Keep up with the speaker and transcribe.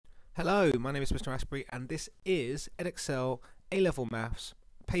Hello, my name is Mr. Asprey and this is EDEXCEL A-Level Maths,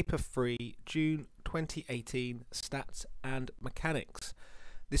 Paper 3, June 2018, Stats and Mechanics.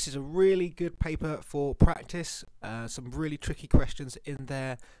 This is a really good paper for practice, some really tricky questions in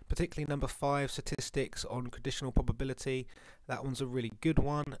there, particularly number 5, statistics on conditional probability. That one's a really good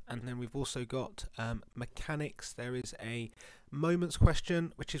one. And then we've also got mechanics. There is a moments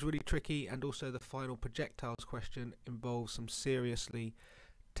question, which is really tricky, and also the final projectiles question involves some seriously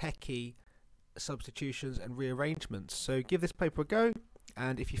techie substitutions and rearrangements. So give this paper a go,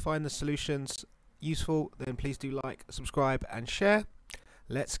 and if you find the solutions useful, then please do like, subscribe and share.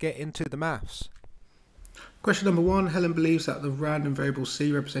 Let's get into the maths. Question number 1. Helen believes that the random variable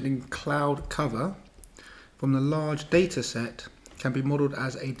C representing cloud cover from the large data set can be modelled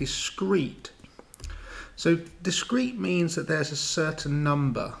as a discrete. So discrete means that there's a certain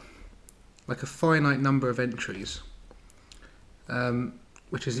number, like a finite number of entries,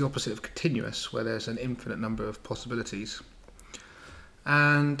 which is the opposite of continuous, where there's an infinite number of possibilities.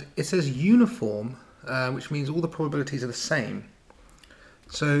 And it says uniform, which means all the probabilities are the same.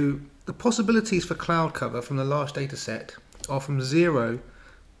 So the possibilities for cloud cover from the large data set are from 0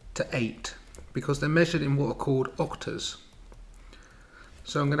 to 8, because they're measured in what are called octars.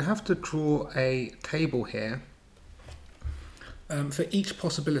 So I'm going to have to draw a table here for each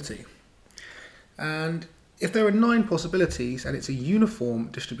possibility. And if there are 9 possibilities and it's a uniform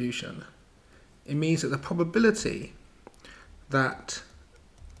distribution, it means that the probability that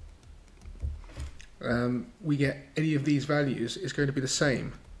we get any of these values is going to be the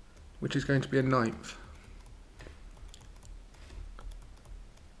same, which is going to be a 9th.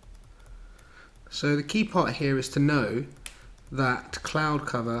 So the key part here is to know that cloud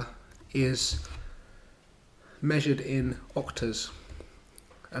cover is measured in octars,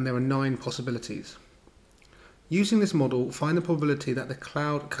 and there are 9 possibilities. Using this model, find the probability that the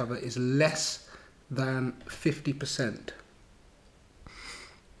cloud cover is less than 50%.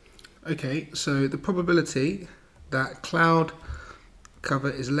 Okay, so the probability that cloud cover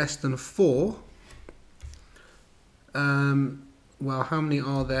is less than 4, well, how many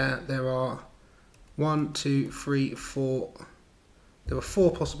are there? There are 1, 2, 3, 4, there are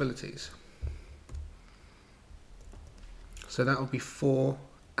 4 possibilities. So that would be 4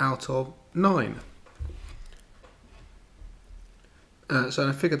 out of 9. So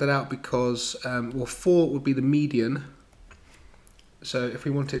I figured that out because, well, 4 would be the median. So if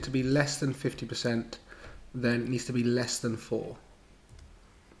we want it to be less than 50%, then it needs to be less than 4.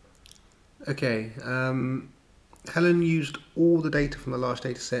 Okay, Helen used all the data from the large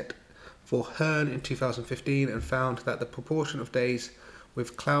data set for Hearn in 2015 and found that the proportion of days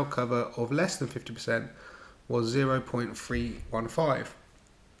with cloud cover of less than 50% was 0.315.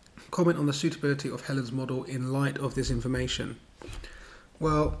 Comment on the suitability of Helen's model in light of this information.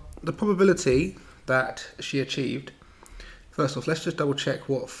 Well, the probability that she achieved, first off, let's just double check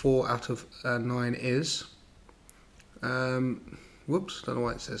what 4 out of 9 is. Whoops, don't know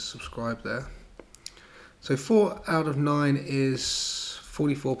why it says subscribe there. So 4 out of 9 is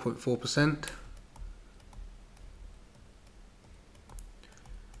 44.4%.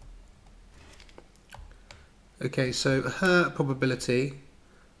 Okay, so her probability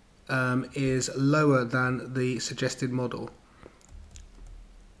is lower than the suggested model.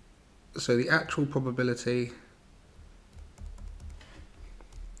 So the actual probability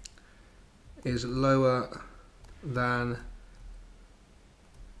is lower than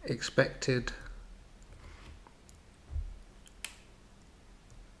expected,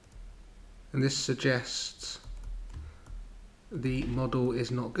 and this suggests the model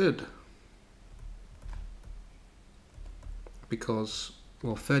is not good, because,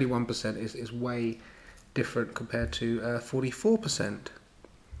 well, 31% is way different compared to 44%.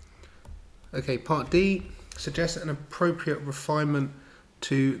 Okay, part D, suggest an appropriate refinement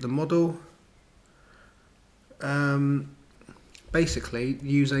to the model. Basically,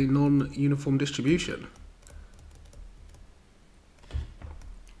 use a non-uniform distribution.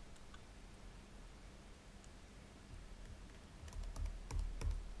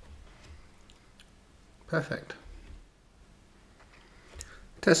 Perfect.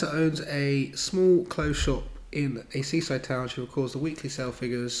 Tessa owns a small clothes shop in a seaside town. She records the weekly sale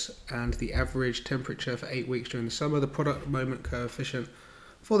figures and the average temperature for 8 weeks during the summer. The product moment coefficient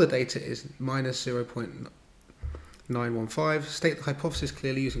for the data is minus 0.915. State the hypothesis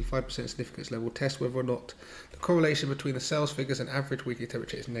clearly using 5% significance level. Test whether or not the correlation between the sales figures and average weekly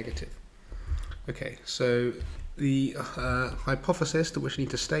temperature is negative. Okay, so the hypothesis that we need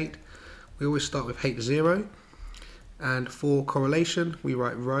to state, we always start with H0, and for correlation we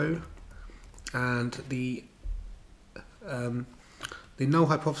write rho, and the The null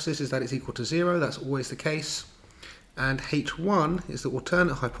hypothesis is that it's equal to 0, that's always the case. And H1 is the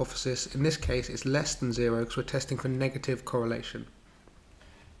alternate hypothesis. In this case, it's less than 0 because we're testing for negative correlation.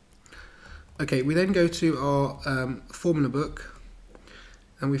 Okay, we then go to our formula book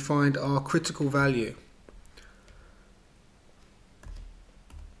and we find our critical value.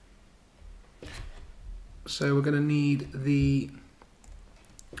 So we're going to need the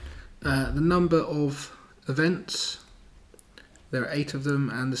number of events. There are 8 of them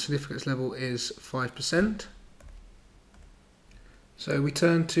and the significance level is 5%. So we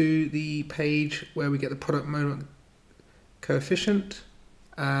turn to the page where we get the product moment coefficient,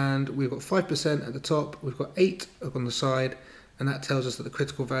 and we've got 5% at the top, we've got 8 up on the side, and that tells us that the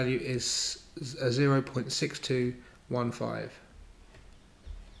critical value is 0.6215.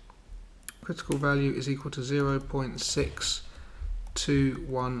 Critical value is equal to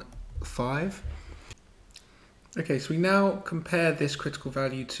 0.6215. Okay, so we now compare this critical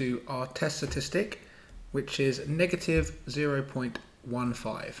value to our test statistic, which is negative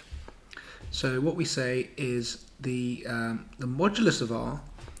 0.15. So what we say is the modulus of R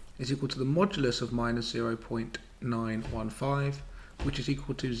is equal to the modulus of minus 0.915, which is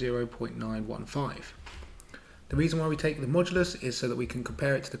equal to 0.915. The reason why we take the modulus is so that we can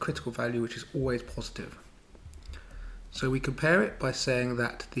compare it to the critical value, which is always positive. So we compare it by saying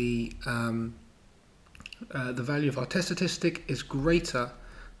that the value of our test statistic is greater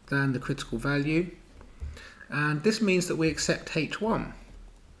than the critical value, and this means that we accept H1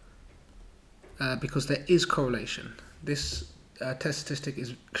 because there is correlation. This test statistic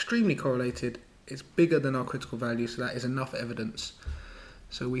is extremely correlated, it's bigger than our critical value, so that is enough evidence.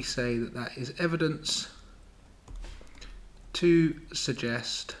 So we say that that is evidence to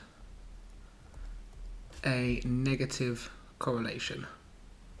suggest a negative correlation.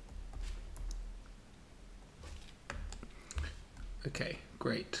 Okay,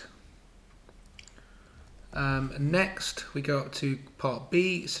 great. Next, we go up to part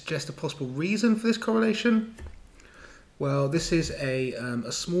B, suggest a possible reason for this correlation. Well, this is a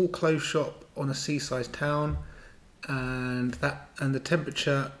small clothes shop on a seaside town, and the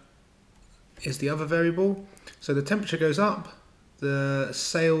temperature is the other variable. So the temperature goes up, the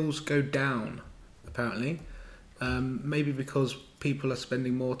sales go down, apparently, maybe because people are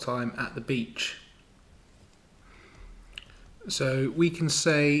spending more time at the beach. So we can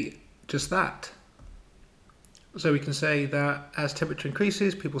say just that. So we can say that as temperature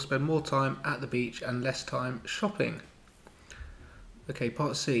increases, people spend more time at the beach and less time shopping. Okay,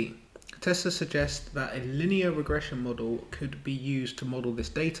 part C. Testers suggest that a linear regression model could be used to model this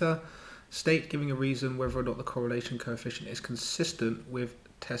data. State giving a reason whether or not the correlation coefficient is consistent with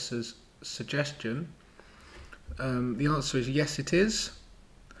Tess's suggestion. The answer is yes, it is.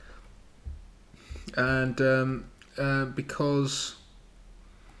 And because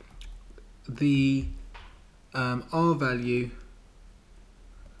the R value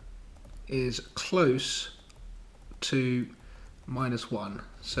is close to -1,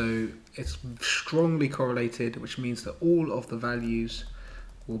 so it's strongly correlated, which means that all of the values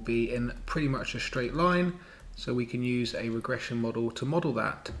will be in pretty much a straight line, so we can use a regression model to model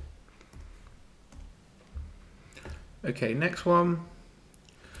that. Okay, next one.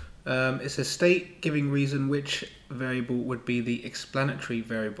 It says state giving reason which variable would be the explanatory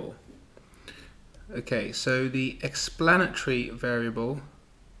variable. Okay, so the explanatory variable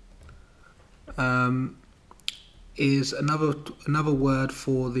is another word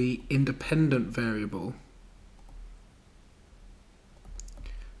for the independent variable,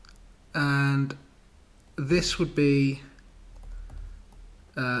 and this would be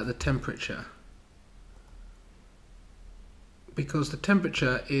the temperature, because the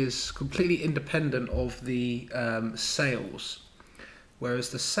temperature is completely independent of the sales, whereas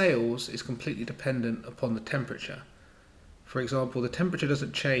the sales is completely dependent upon the temperature. For example, the temperature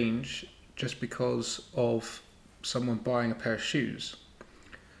doesn't change just because of someone buying a pair of shoes,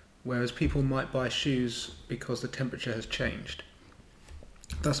 whereas people might buy shoes because the temperature has changed,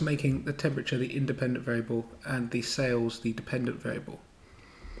 thus making the temperature the independent variable and the sales the dependent variable.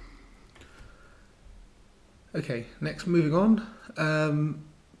 Okay, next, moving on.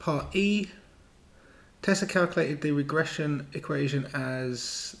 Part E. Tessa calculated the regression equation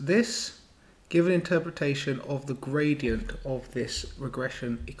as this. Give an interpretation of the gradient of this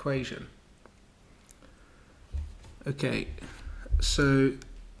regression equation. Okay, so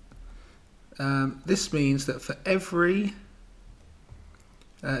this means that for every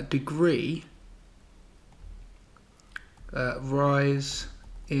degree rise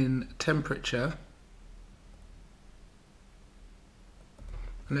in temperature,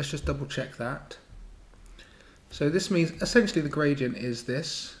 and let's just double check that. So this means essentially the gradient is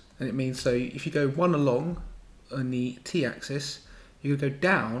this, and it means, so if you go 1 along on the t-axis, you go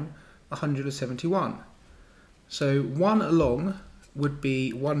down 171. So 1 along would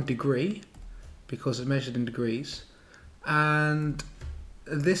be 1 degree, because it's measured in degrees, and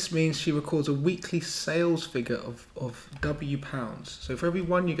this means she records a weekly sales figure of W pounds. So for every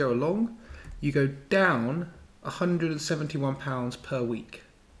 1 you go along, you go down 171 pounds per week.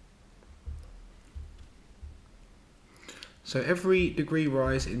 So every degree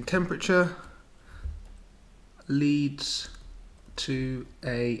rise in temperature leads to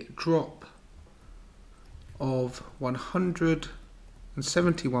a drop of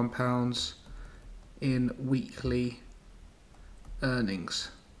 171 pounds in weekly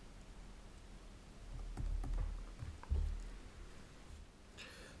earnings.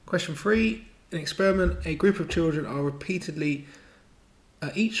 Question 3. In an experiment, a group of children are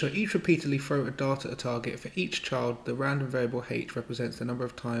each repeatedly throw a dart at a target. For each child, the random variable h represents the number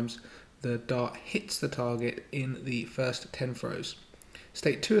of times the dart hits the target in the first 10 throws.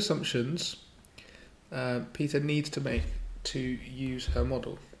 State 2 assumptions Peter needs to make to use her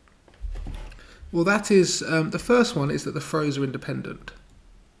model. Well, that is, the first one is that the throws are independent.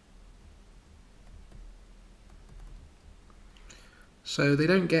 So they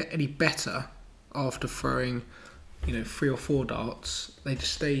don't get any better after throwing, 3 or 4 darts. They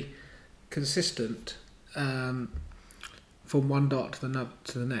just stay consistent from one dart to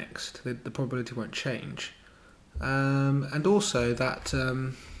the next. The probability won't change. And also that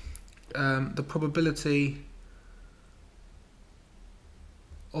the probability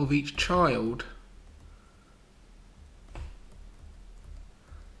of each child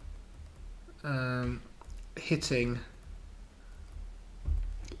hitting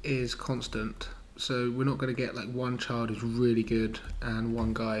is constant. So we're not going to get like one child who's really good and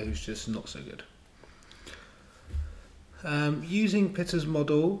one guy who's just not so good. Using Peter's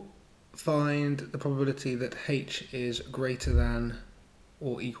model, find the probability that h is greater than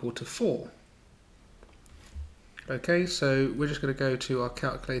or equal to 4. Okay, so we're just going to go to our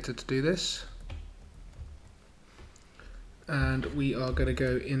calculator to do this. And we are going to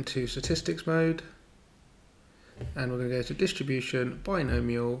go into statistics mode. And we're going to go to distribution,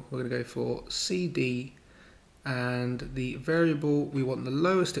 binomial. We're going to go for CD. And the variable we want the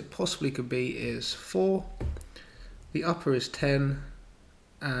lowest it possibly could be is 4. The upper is 10.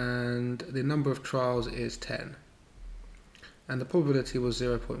 And the number of trials is 10. And the probability was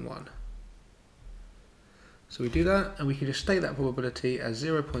 0.1. So we do that, and we can just state that probability as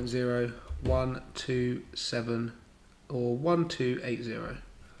 0.0127 or 1280.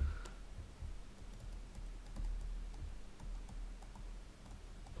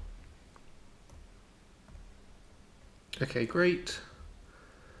 Okay, great.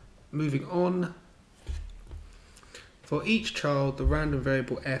 Moving on. For each child, the random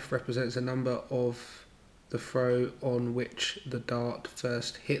variable f represents the number of the throw on which the dart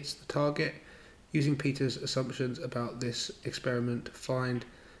first hits the target. Using Peter's assumptions about this experiment, find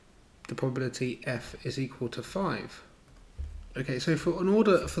the probability f is equal to 5. Okay, so in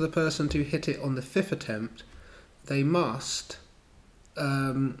order for the person to hit it on the 5th attempt, they must,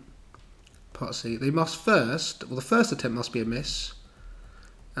 part C, they must first, well, the first attempt must be a miss,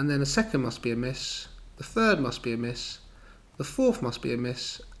 and then the second must be a miss, the third must be a miss, the fourth must be a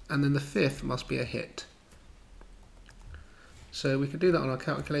miss, and then the 5th must be a hit. So we can do that on our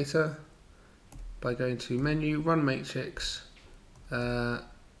calculator by going to menu, run matrix,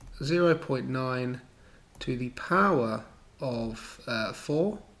 0.9 to the power of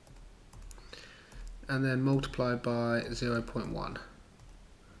 4, and then multiply by 0.1.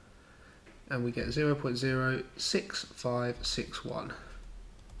 And we get 0.06561.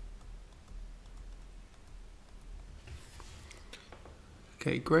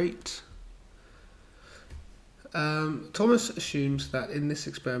 Okay, great. Thomas assumes that in this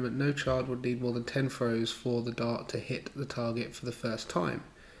experiment no child would need more than 10 throws for the dart to hit the target for the first time.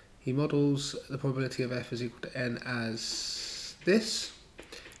 He models the probability of f is equal to n as this,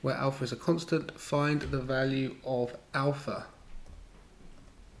 where alpha is a constant. Find the value of alpha.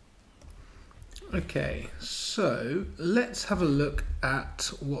 Okay, so let's have a look at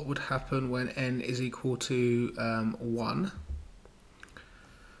what would happen when n is equal to 1.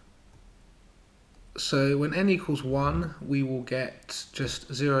 So when n equals 1, we will get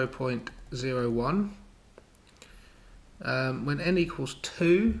just 0.01. When n equals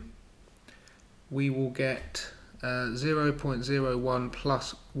 2, we will get 0.01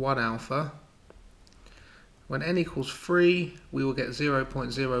 plus 1 alpha. When n equals 3, we will get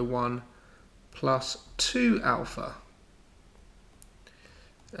 0.01 plus 2 alpha.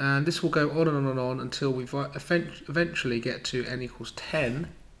 And this will go on and on and on until we eventually get to n equals 10.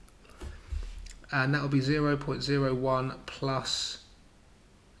 And that will be 0.01 plus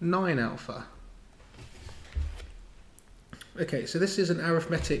 9 alpha. Okay, so this is an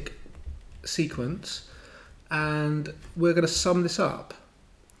arithmetic sequence, and we're going to sum this up.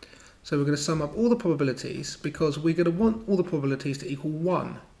 So we're going to sum up all the probabilities, because we're going to want all the probabilities to equal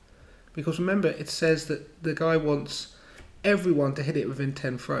 1. Because remember, it says that the guy wants everyone to hit it within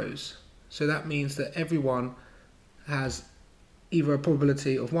 10 throws. So that means that everyone has either a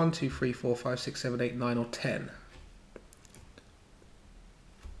probability of 1, 2, 3, 4, 5, 6, 7, 8, 9 or 10.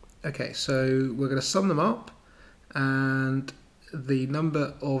 Okay, so we're going to sum them up, and the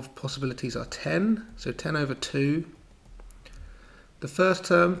number of possibilities are 10, so 10 over 2. The first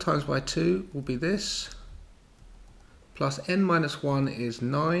term times by 2 will be this, plus n minus 1 is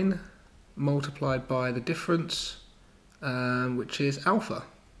 9, multiplied by the difference, which is alpha.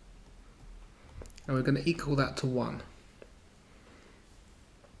 And we're going to equal that to 1.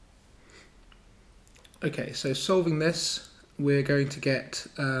 Okay, so solving this, we're going to get,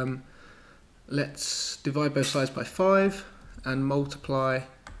 let's divide both sides by 5 and multiply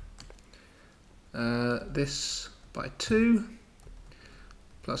this by 2.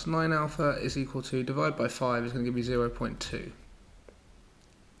 Plus 9 alpha is equal to, divide by 5 is going to give me 0.2.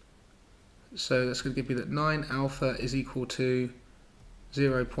 So that's going to give me that 9 alpha is equal to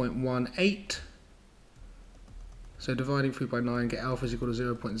 0.18. So dividing through by 9, get alpha is equal to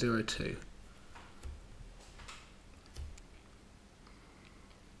 0.02.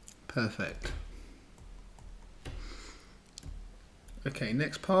 Perfect. Okay,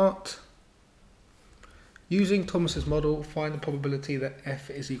 next part. Using Thomas's model, find the probability that f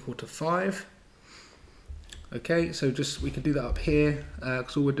is equal to 5. Okay, so we can do that up here,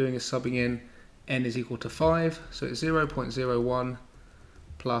 because all we're doing is subbing in n is equal to 5. So it's 0.01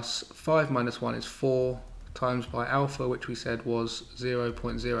 plus 5 minus 1 is 4 times by alpha, which we said was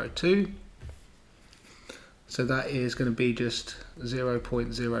 0.02. So that is going to be just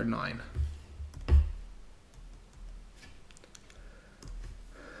 0.09.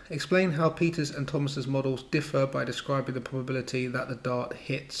 Explain how Peter's and Thomas's models differ by describing the probability that the dart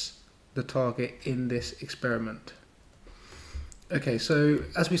hits the target in this experiment. Okay, so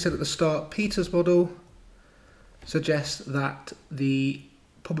as we said at the start, Peter's model suggests that the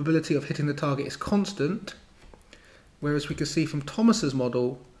probability of hitting the target is constant, whereas we can see from Thomas's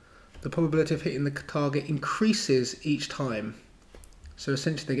model, the probability of hitting the target increases each time. So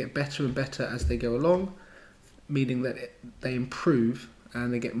essentially they get better and better as they go along, meaning that they improve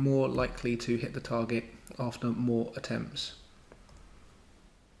and they get more likely to hit the target after more attempts.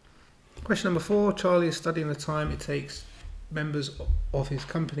 Question number 4, Charlie is studying the time it takes members of his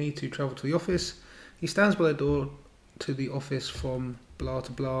company to travel to the office. He stands by the door to the office from blah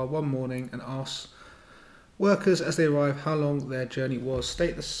to blah one morning and asks workers as they arrive how long their journey was.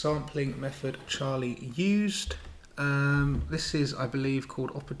 State the sampling method Charlie used. This is, I believe,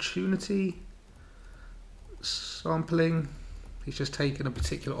 called opportunity sampling. He's just taken a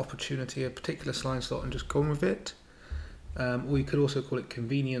particular opportunity, a particular slide slot, and just gone with it. Or you could also call it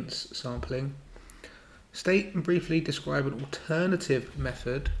convenience sampling. State and briefly describe an alternative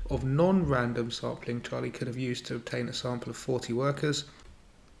method of non-random sampling Charlie could have used to obtain a sample of 40 workers.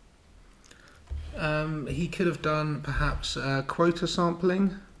 He could have done perhaps quota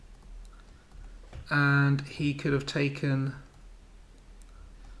sampling, and he could have taken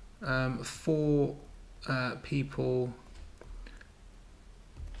 4 people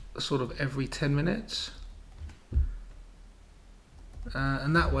sort of every 10 minutes.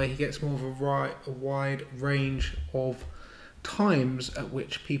 And that way he gets more of a wide range of times at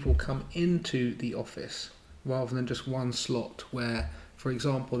which people come into the office, rather than just one slot where, for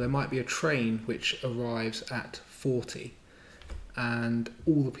example, there might be a train which arrives at 40 and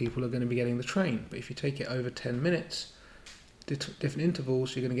all the people are going to be getting the train. But if you take it over 10 minutes, different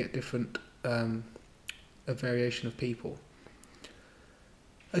intervals, you're going to get different a variation of people.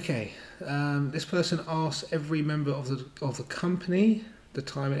 Okay, this person asks every member of the company the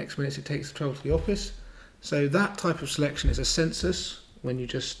time in X minutes it takes to travel to the office. So that type of selection is a census, when you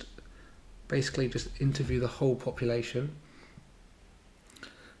just basically just interview the whole population.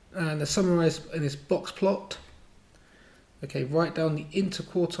 And they're summarised in this box plot. Okay, write down the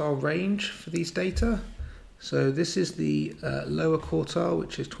interquartile range for these data. So this is the lower quartile,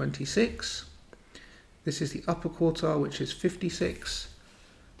 which is 26. This is the upper quartile, which is 56.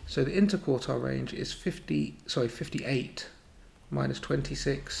 So the interquartile range is 58 minus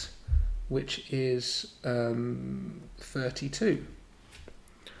 26, which is 32.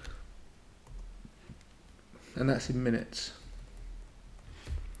 And that's in minutes.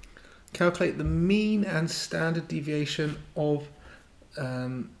 calculate the mean and standard deviation of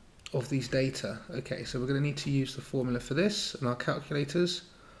these data. Okay, so we're going to need to use the formula for this and our calculators.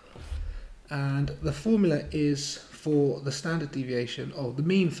 And the formula is for the standard deviation, the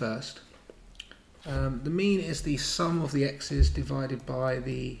mean first. The mean is the sum of the x's divided by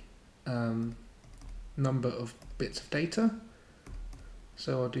the number of bits of data.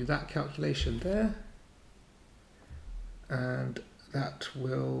 So I'll do that calculation there. And that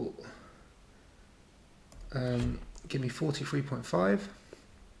will give me 43.5.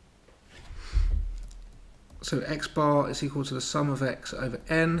 So x bar is equal to the sum of x over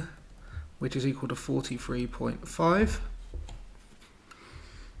n, which is equal to 43.5.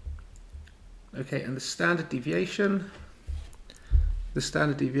 Okay, and the standard deviation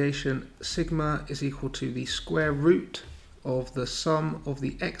sigma is equal to the square root of the sum of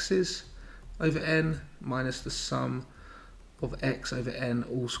the x's over n minus the sum of x over n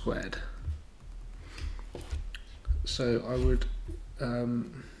all squared. So I would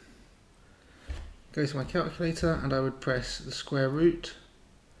go to my calculator and I would press the square root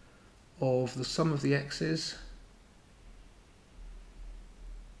of the sum of the x's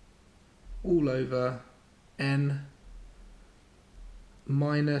all over n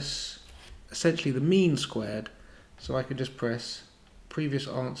minus essentially the mean squared, so I could just press previous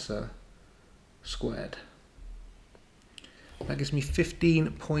answer squared. That gives me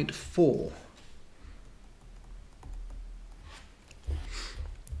 15.4.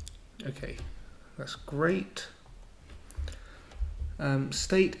 Okay, that's great.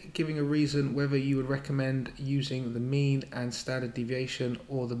 State, giving a reason, whether you would recommend using the mean and standard deviation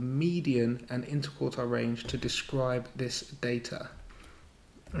or the median and interquartile range to describe this data.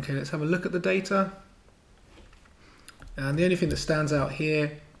 Okay, let's have a look at the data. And the only thing that stands out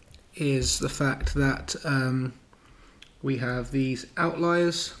here is the fact that we have these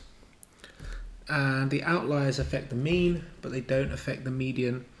outliers, and the outliers affect the mean, but they don't affect the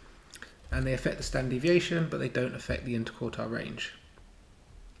median, and they affect the standard deviation, but they don't affect the interquartile range.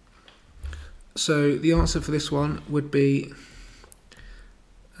 So the answer for this one would be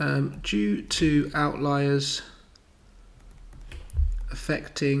due to outliers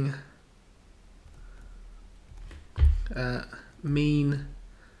affecting mean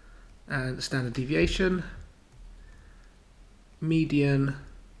and standard deviation, median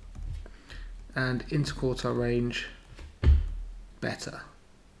and interquartile range better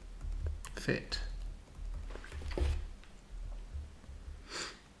fit.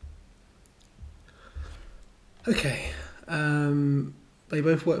 Okay, they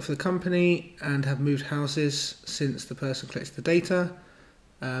both work for the company and have moved houses since the person collected the data.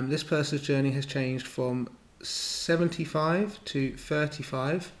 This person's journey has changed from 75 to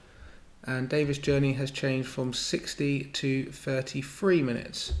 35, and David's journey has changed from 60 to 33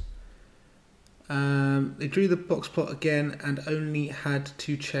 minutes. They drew the box plot again and only had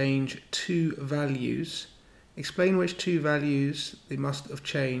to change 2 values. Explain which 2 values they must have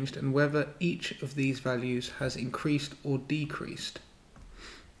changed and whether each of these values has increased or decreased.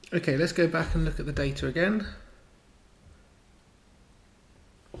 Okay, let's go back and look at the data again.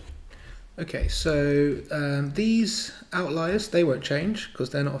 Okay, so these outliers, they won't change because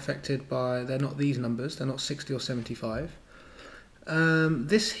they're not affected by, they're not these numbers, they're not 60 or 75.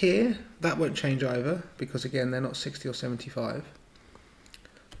 This here, that won't change either because again they're not 60 or 75.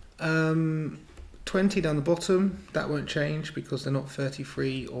 20 down the bottom, that won't change because they're not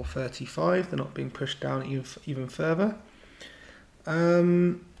 33 or 35, they're not being pushed down even further.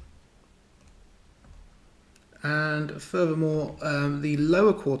 And furthermore, the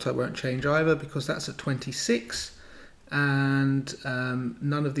lower quartile won't change either because that's at 26, and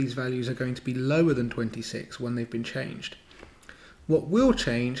none of these values are going to be lower than 26 when they've been changed. What will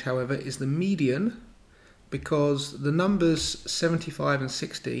change, however, is the median, because the numbers 75 and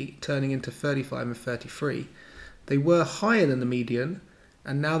 60 turning into 35 and 33, they were higher than the median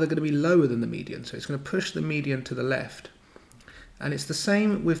and now they're going to be lower than the median, so it's going to push the median to the left. And it's the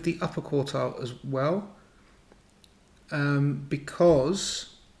same with the upper quartile as well,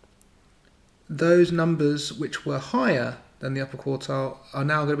 because those numbers which were higher than the upper quartile are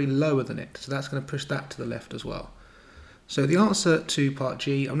now going to be lower than it, so that's going to push that to the left as well. So the answer to part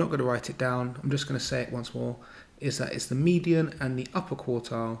G, I'm not going to write it down, I'm just going to say it once more, is that it's the median and the upper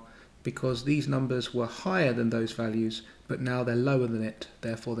quartile because these numbers were higher than those values, but now they're lower than it,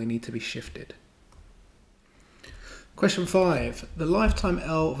 therefore they need to be shifted. Question 5. The lifetime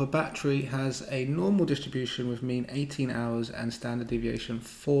L of a battery has a normal distribution with mean 18 hours and standard deviation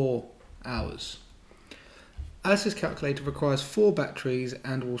 4 hours. Alice's calculator requires 4 batteries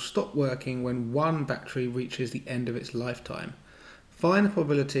and will stop working when 1 battery reaches the end of its lifetime. Find the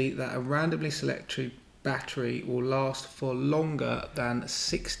probability that a randomly selected battery will last for longer than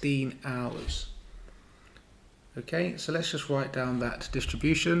 16 hours. Okay, so let's just write down that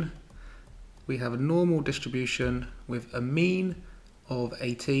distribution. We have a normal distribution with a mean of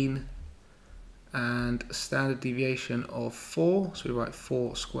 18 and a standard deviation of 4, so we write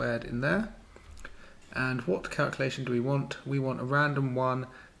 4 squared in there. And what calculation do we want? We want a random one,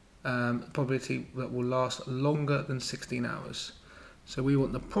 probability that will last longer than 16 hours. So we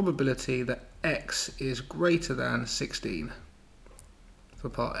want the probability that x is greater than 16 for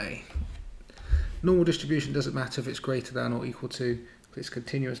part A. Normal distribution doesn't matter if it's greater than or equal to, if it's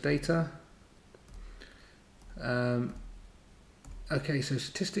continuous data. Okay, so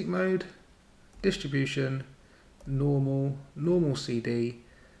statistic mode, distribution, normal, normal CD.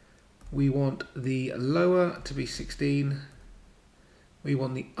 We want the lower to be 16. We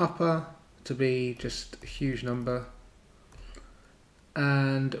want the upper to be just a huge number.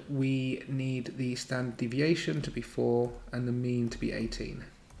 And we need the standard deviation to be 4 and the mean to be 18.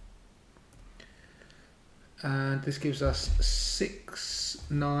 And this gives us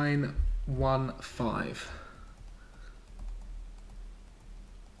 6915.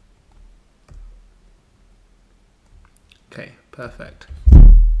 Okay, perfect.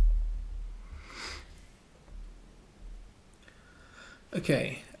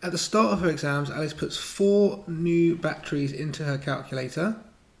 Okay, at the start of her exams, Alice puts 4 new batteries into her calculator.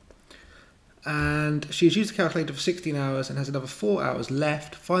 And she has used the calculator for 16 hours and has another 4 hours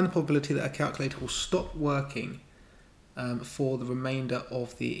left. Find the probability that her calculator will stop working for the remainder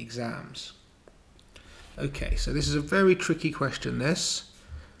of the exams. Okay, so this is a very tricky question, this.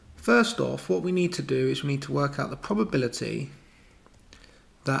 First off, what we need to do is we need to work out the probability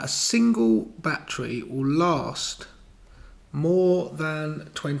that a single battery will last more than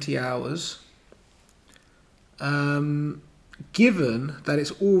 20 hours, given that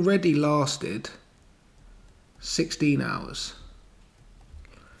it's already lasted 16 hours.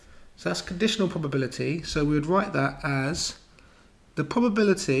 So that's conditional probability. So we would write that as the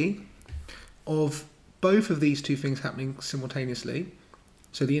probability of both of these two things happening simultaneously,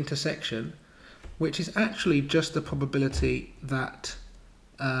 so the intersection, which is actually just the probability that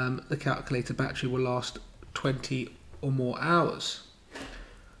the calculator battery will last 20 or more hours,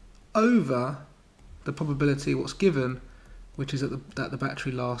 over the probability what's given, which is that the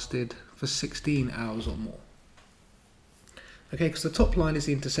battery lasted for 16 hours or more. Okay, because the top line is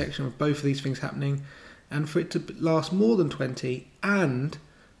the intersection of both of these things happening, and for it to last more than 20 and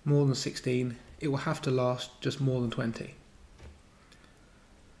more than 16, it will have to last just more than 20.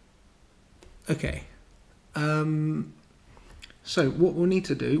 Okay, so what we'll need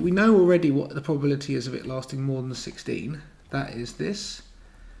to do, we know already what the probability is of it lasting more than 16, that is this.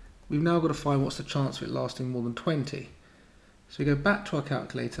 We've now got to find what's the chance of it lasting more than 20. So we go back to our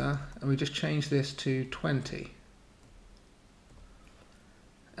calculator and we just change this to 20.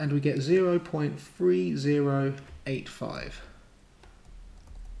 And we get 0.3085.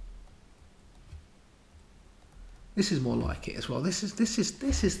 This is more like it as well. This is the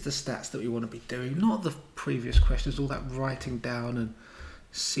stats that we want to be doing, not the previous questions, all that writing down and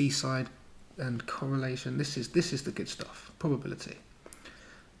seaside and correlation. This is the good stuff. Probability.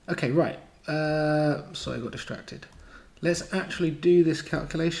 Okay, right. Sorry, I got distracted. Let's actually do this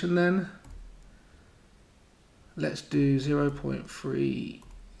calculation then. Let's do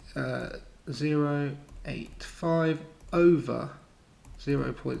 0.3085 over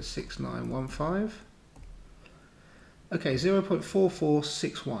 0.6915. Okay,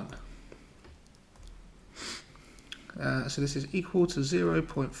 0.4461. So this is equal to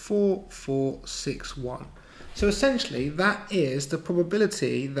 0.4461. So essentially that is the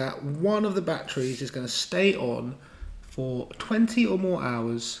probability that one of the batteries is going to stay on for 20 or more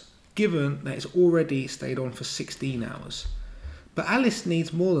hours, given that it's already stayed on for 16 hours. But Alice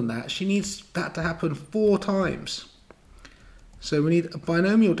needs more than that. She needs that to happen 4 times. So we need a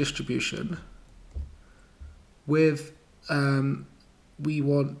binomial distribution with, we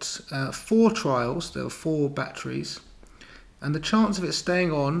want 4 trials, there are 4 batteries, and the chance of it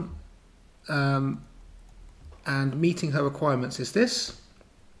staying on and meeting her requirements is this.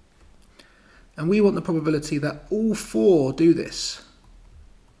 And we want the probability that all 4 do this.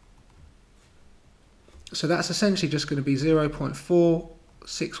 So that's essentially just going to be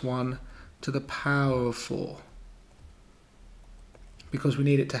 0.461 to the power of 4. Because we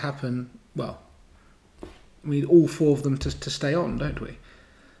need it to happen, well, we need all 4 of them to stay on, don't we?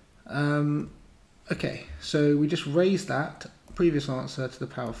 Okay, so we just raise that previous answer to the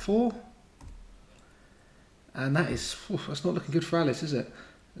power of 4. And that is, that's not looking good for Alice, is it?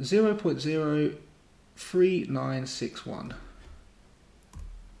 0.03961.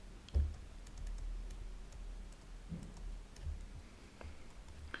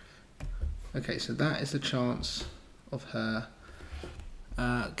 Okay, so that is the chance of her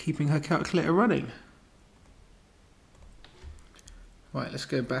keeping her calculator running. Right, let's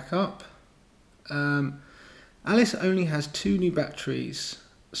go back up. Alice only has 2 new batteries,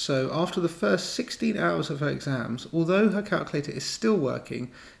 so after the first 16 hours of her exams, although her calculator is still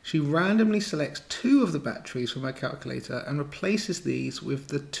working, she randomly selects 2 of the batteries from her calculator and replaces these with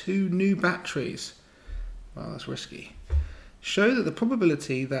the 2 new batteries. Wow, that's risky. Show that the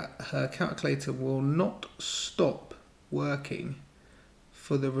probability that her calculator will not stop working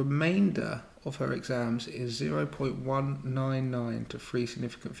for the remainder of her exams is 0.199 to 3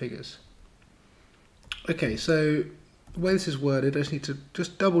 significant figures. Okay, so the way this is worded, I just need to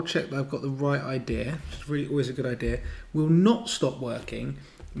just double check that I've got the right idea, which is really always a good idea. Will not stop working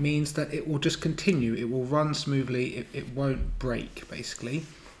means that it will just continue, it will run smoothly, it won't break basically.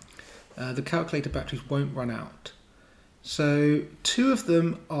 The calculator batteries won't run out. So 2 of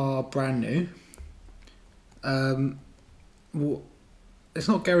them are brand new. Well, it's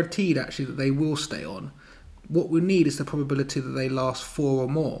not guaranteed actually that they will stay on. What we need is the probability that they last 4 or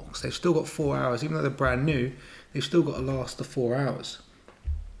more, because they've still got 4 hours. Even though they're brand new, they've still got to last the 4 hours.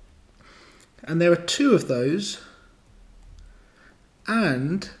 And there are 2 of those,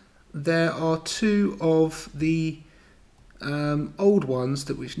 and there are 2 of the old ones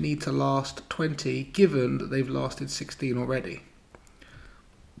that which need to last 20, given that they've lasted 16 already.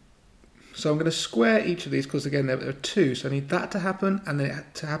 So I'm going to square each of these because again there are 2, so I need that to happen and then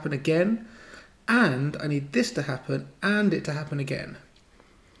it to happen again, and I need this to happen and it to happen again,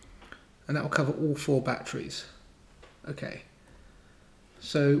 and that will cover all 4 batteries. Okay,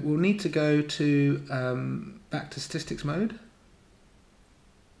 so we'll need to go to back to statistics mode,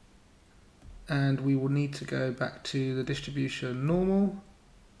 and we will need to go back to the distribution normal,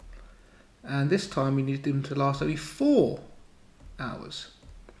 and this time we need them to last only 4 hours.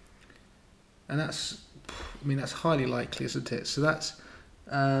 And that's, I mean, that's highly likely, isn't it? So that's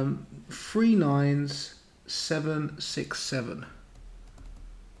 39767,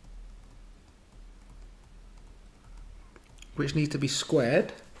 which needs to be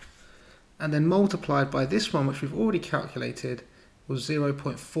squared and then multiplied by this one, which we've already calculated, was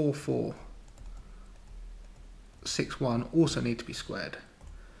 0.4461, also need to be squared.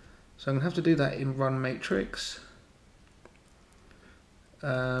 So I'm going to have to do that in run matrix.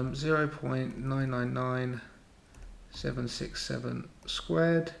 0.999767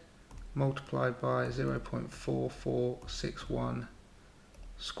 squared multiplied by 0.4461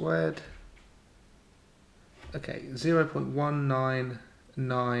 squared. Okay,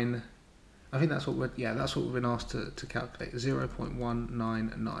 0.199. I think that's what we've been asked to calculate.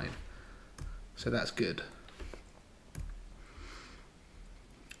 0.199. So that's good.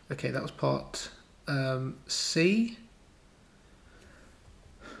 Okay, that was part C.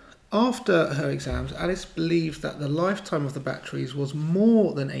 After her exams, Alice believed that the lifetime of the batteries was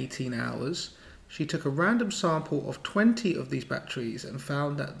more than 18 hours. She took a random sample of 20 of these batteries and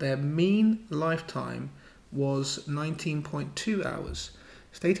found that their mean lifetime was 19.2 hours.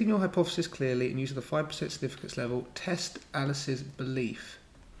 Stating your hypothesis clearly and using the 5% significance level, test Alice's belief.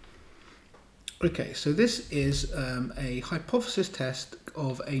 Okay, so this is a hypothesis test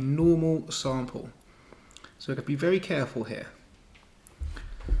of a normal sample. So we're going to be very careful here.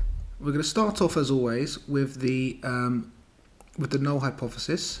 We're going to start off as always with the null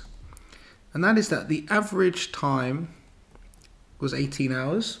hypothesis, and that is that the average time was 18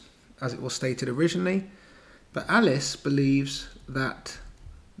 hours, as it was stated originally, but Alice believes that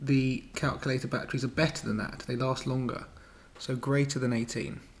the calculator batteries are better than that. They last longer, so greater than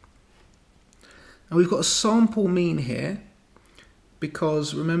 18. And we've got a sample mean here,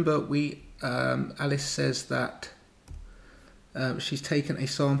 because remember Alice says that she's taken a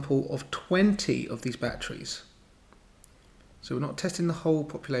sample of 20 of these batteries. So we're not testing the whole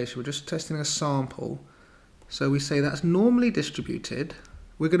population, we're just testing a sample. So we say that's normally distributed.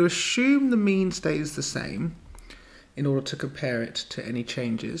 We're going to assume the mean stays the same in order to compare it to any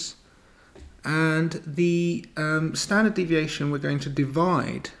changes. And the standard deviation we're going to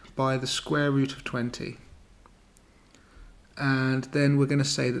divide by the square root of 20. And then we're going to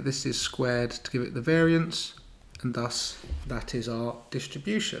say that this is squared to give it the variance, and thus that is our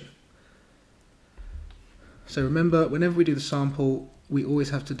distribution. So remember, whenever we do the sample, we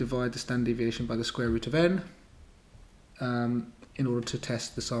always have to divide the standard deviation by the square root of n in order to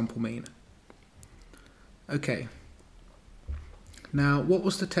test the sample mean. Okay, now what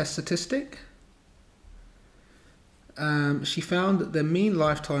was the test statistic? She found that their mean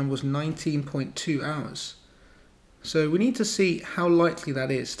lifetime was 19.2 hours. So we need to see how likely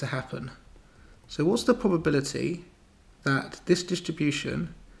that is to happen. So what's the probability that this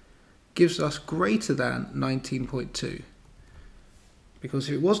distribution gives us greater than 19.2. Because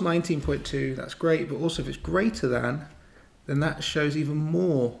if it was 19.2, that's great, but also if it's greater than, then that shows even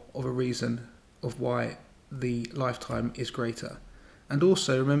more of a reason of why the lifetime is greater. And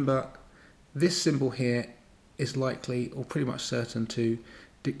also remember, this symbol here is likely or pretty much certain to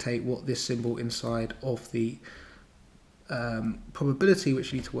dictate what this symbol inside of the probability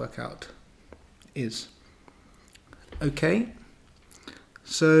which you need to work out is. Okay,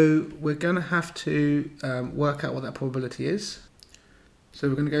 so we're going to have to work out what that probability is. So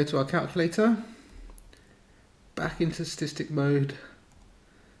we're going to go to our calculator, back into statistic mode,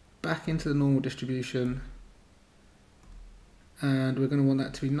 back into the normal distribution, and we're going to want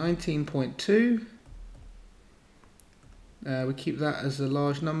that to be 19.2. We keep that as a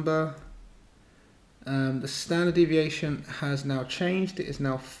large number. The standard deviation has now changed. It is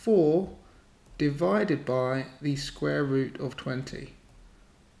now 4 divided by the square root of 20.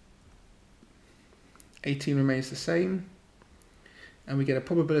 18 remains the same, and we get a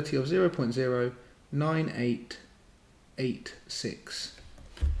probability of 0.09886.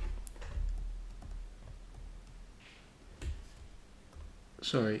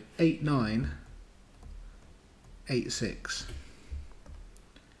 Sorry, 8986.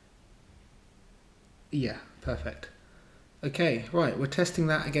 Yeah, perfect. Okay, right, we're testing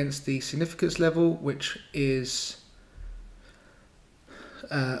that against the significance level, which is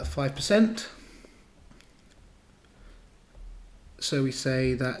 5%. So we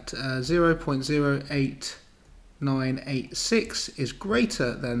say that 0.08986 is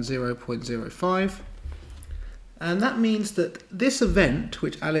greater than 0.05. And that means that this event,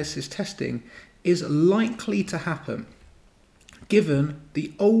 which Alice is testing, is likely to happen, given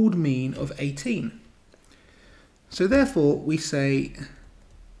the old mean of 18. So therefore we say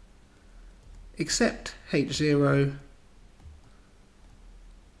accept H0,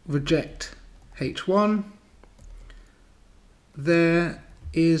 reject H1. There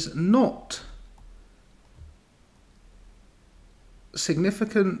is not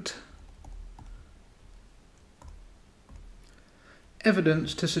significant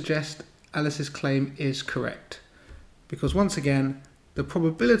evidence to suggest Alice's claim is correct, because once again the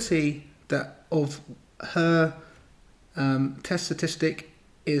probability that of her test statistic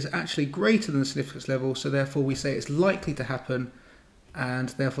is actually greater than the significance level, so therefore we say it's likely to happen, and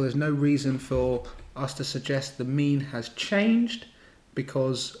therefore there's no reason for us to suggest the mean has changed,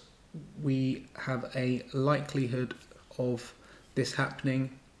 because we have a likelihood of this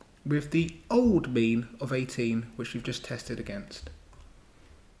happening with the old mean of 18, which we've just tested against.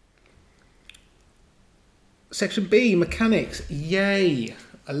 Section B, mechanics. Yay!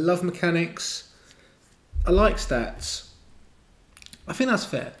 I love mechanics. I like stats. I think that's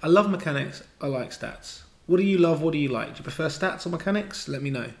fair. I love mechanics. I like stats. What do you love? What do you like? Do you prefer stats or mechanics? Let me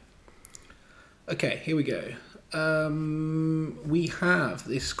know. Okay, here we go. We have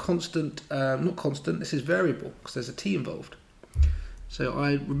this constant, not constant, this is variable because there's a t involved. So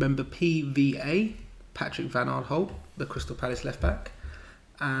I remember PVA, Patrick Van Aanholt, the Crystal Palace left back.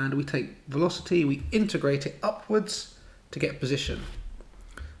 And we take velocity, we integrate it upwards to get position.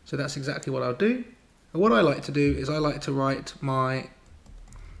 So that's exactly what I'll do. And what I like to do is I like to write my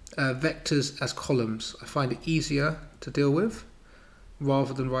vectors as columns. I find it easier to deal with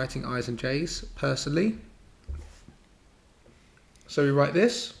rather than writing i's and j's personally. So we write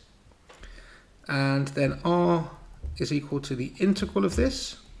this, and then r is equal to the integral of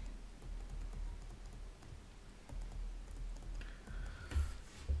this.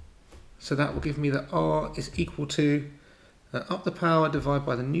 So that will give me that r is equal to up the power divided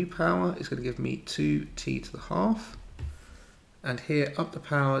by the new power is going to give me 2t to the half. And here up the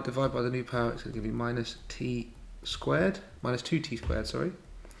power divided by the new power is going to give me minus t squared, minus 2t squared, sorry.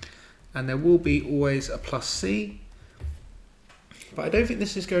 And there will be always a plus c. But I don't think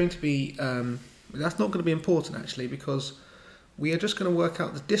this is going to be, that's not going to be important actually, because we are just going to work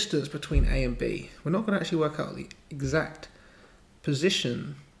out the distance between A and B. We're not going to actually work out the exact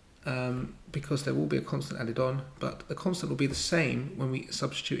position because there will be a constant added on, but the constant will be the same when we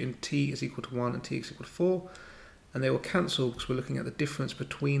substitute in t is equal to 1 and t is equal to 4, and they will cancel because we're looking at the difference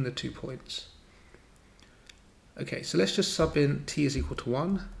between the 2 points. Okay, so let's just sub in t is equal to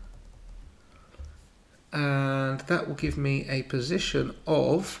 1, and that will give me a position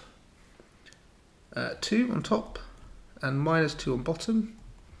of 2 on top and minus 2 on bottom.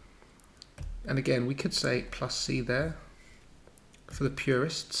 And again, we could say plus c there for the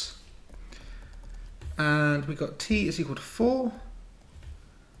purists. And we got t is equal to 4,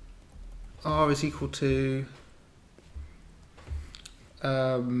 r is equal to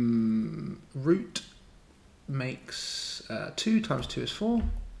root makes 2 times 2 is 4,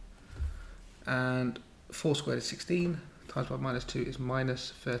 and 4 squared is 16, times by minus 2 is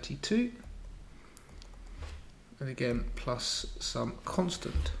minus 32, and again plus some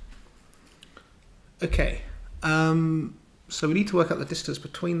constant. Okay, so we need to work out the distance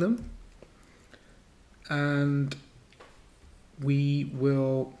between them, and we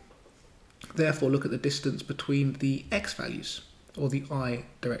will therefore look at the distance between the x values, or the I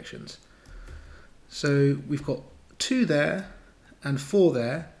directions. So we've got 2 there and 4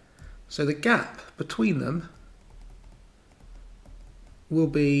 there, so the gap between them will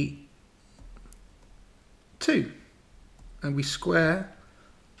be 2, and we square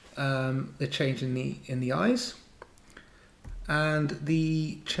the change in the i's, and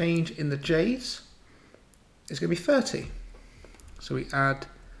the change in the j's is going to be 30. So we add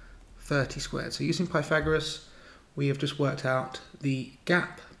 30 squared. So using Pythagoras, we have just worked out the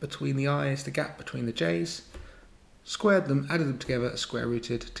gap between the i's, the gap between the j's, squared them, added them together, square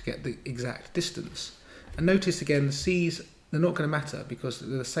rooted to get the exact distance. And notice again the c's, they're not going to matter because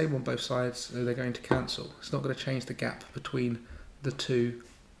they're the same on both sides, so they're going to cancel. It's not going to change the gap between the two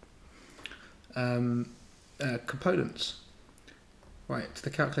components. Right, to the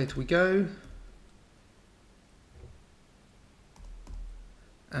calculator we go.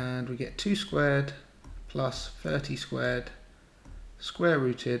 And we get 2 squared plus 30 squared square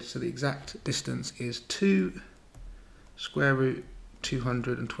rooted, so the exact distance is 2 square root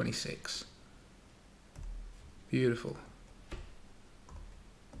 226. Beautiful.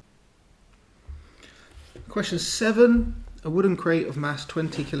 Question 7. A wooden crate of mass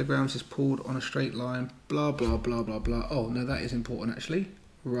 20 kilograms is pulled on a straight line, blah, blah, blah, blah, blah. Oh, no, that is important, actually.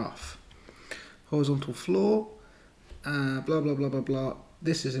 Rough. Horizontal floor, blah, blah, blah, blah, blah.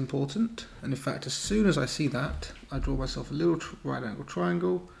 This is important. And in fact, as soon as I see that, I draw myself a little right angle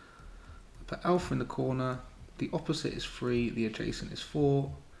triangle. I put alpha in the corner. The opposite is 3. The adjacent is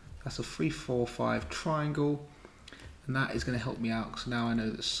 4. That's a 3, 4, 5 triangle. And that is going to help me out because now I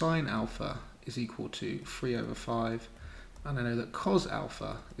know that sine alpha is equal to 3 over 5. And I know that cos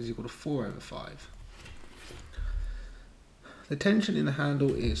alpha is equal to 4 over 5. The tension in the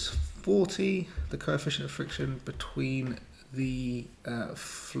handle is 40. The coefficient of friction between the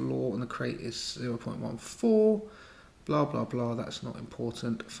floor and the crate is 0.14. Blah, blah, blah. That's not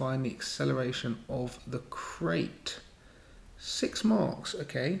important. Find the acceleration of the crate. 6 marks.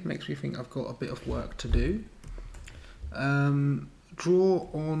 Okay, makes me think I've got a bit of work to do. Draw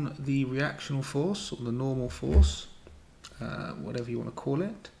on the reactional force, or the normal force. Whatever you want to call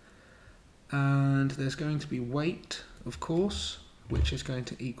it, and there's going to be weight, of course, which is going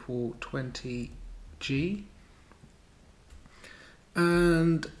to equal 20g,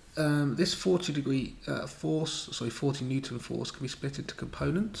 and this 40 Newton force can be split into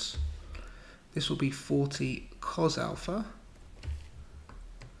components. This will be 40 cos alpha,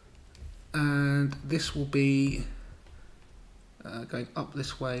 and this will be going up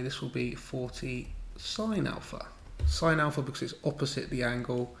this way. This will be 40 sine alpha. Sine alpha because it's opposite the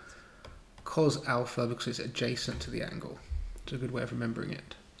angle, cos alpha because it's adjacent to the angle. It's a good way of remembering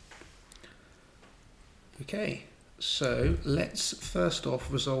it. Okay, so let's first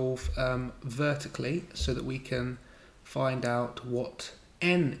off resolve vertically so that we can find out what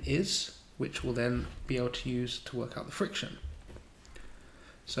n is, which we'll then be able to use to work out the friction.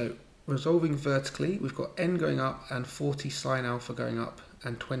 So resolving vertically, we've got n going up and 40 sine alpha going up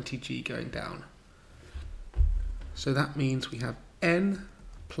and 20g going down. So that means we have n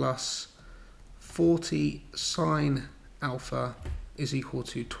plus 40 sine alpha is equal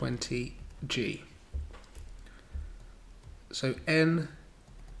to 20g. So n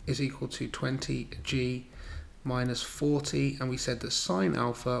is equal to 20g minus 40, and we said that sine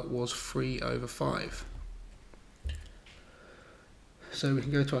alpha was 3 over 5. So we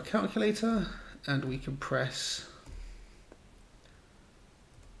can go to our calculator and we can press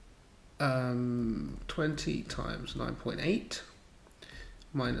 20 times 9.8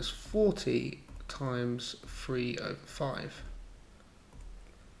 minus 40 times 3 over 5.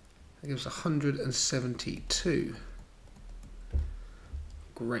 That gives 172.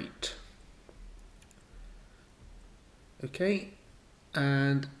 Great. Okay,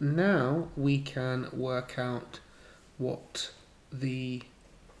 and now we can work out what the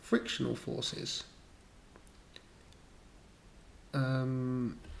frictional force is.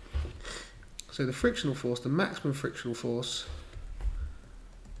 So the frictional force, the maximum frictional force,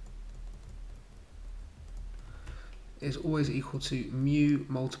 is always equal to mu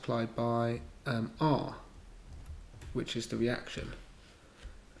multiplied by r, which is the reaction.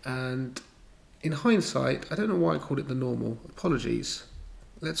 And in hindsight, I don't know why I called it the normal. Apologies.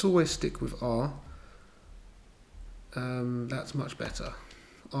 Let's always stick with r. That's much better.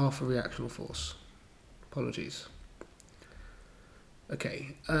 R for reactional force. Apologies.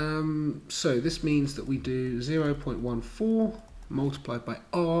 Okay, so this means that we do 0.14 multiplied by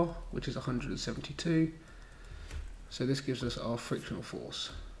R, which is 172. So this gives us our frictional force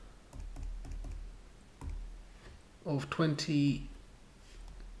of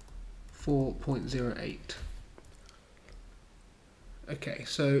 24.08. Okay,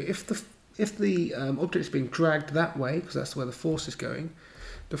 so if the object is being dragged that way, because that's where the force is going,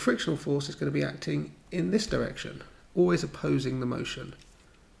 the frictional force is going to be acting in this direction, always opposing the motion.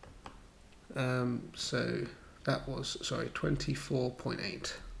 So that was, sorry,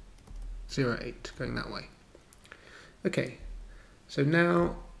 24.808 going that way. Okay, so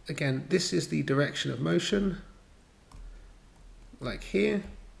now again, this is the direction of motion, like here,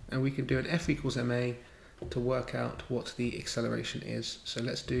 and we can do an F equals ma to work out what the acceleration is. So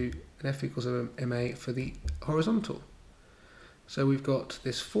let's do an F equals ma for the horizontal. So we've got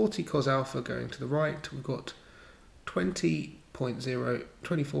this 40 cos alpha going to the right, we've got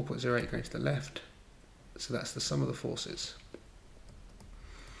 24.08 going to the left, so that's the sum of the forces.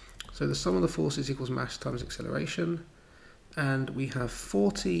 So the sum of the forces equals mass times acceleration, and we have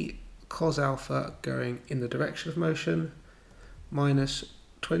 40 cos alpha going in the direction of motion, minus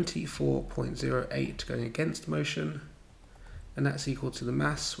 24.08 going against motion, and that's equal to the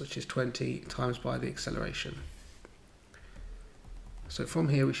mass, which is 20, times by the acceleration. So from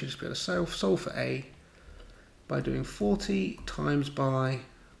here we should just be able to solve for A by doing 40 times by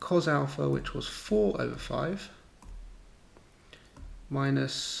cos alpha, which was 4 over 5,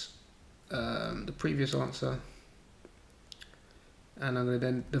 minus the previous answer, and I'm going to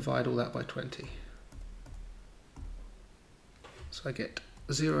then divide all that by 20. So I get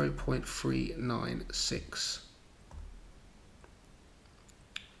 0.396,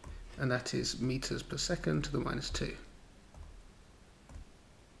 and that is meters per second to the minus 2.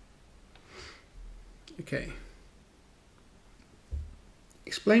 Okay.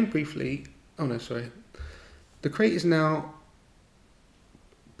 Explain briefly, oh no, sorry. The crate is now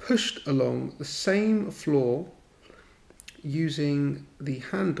pushed along the same floor using the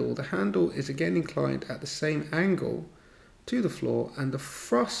handle. The handle is again inclined at the same angle to the floor, and the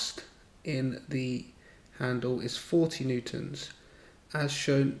thrust in the handle is 40 newtons, as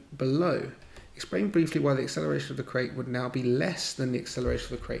shown below. Explain briefly why the acceleration of the crate would now be less than the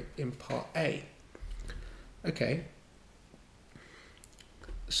acceleration of the crate in part A. Okay,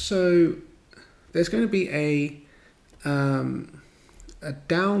 so there's going to be a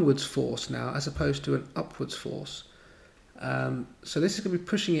downwards force now as opposed to an upwards force. So this is going to be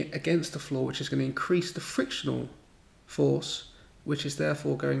pushing it against the floor, which is going to increase the frictional force, which is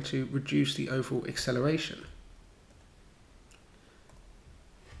therefore going to reduce the overall acceleration.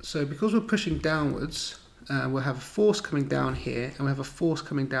 So because we're pushing downwards, we'll have a force coming down here, and we'll have a force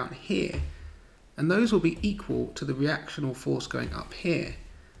coming down here, and those will be equal to the reactional force going up here.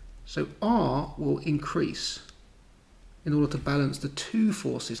 So R will increase in order to balance the two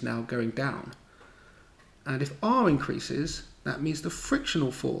forces now going down. And if R increases, that means the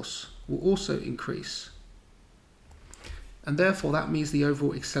frictional force will also increase. And therefore that means the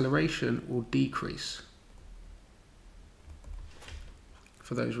overall acceleration will decrease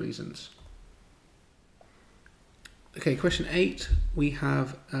for those reasons. Okay, question 8, we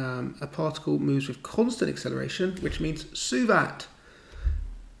have a particle moves with constant acceleration, which means suvat.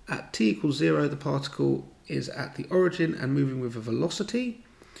 At t equals 0, the particle is at the origin and moving with a velocity.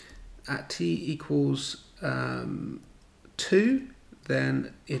 At t equals 2,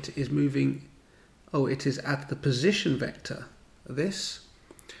 then it is moving, it is at the position vector, this.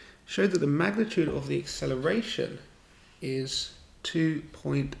 Show that the magnitude of the acceleration is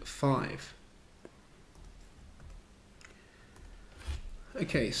 2.5.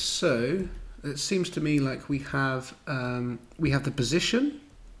 Okay, so it seems to me like we have the position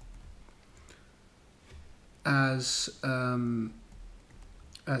as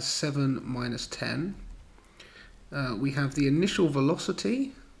 7 minus 10. We have the initial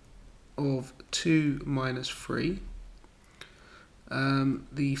velocity of 2 minus 3.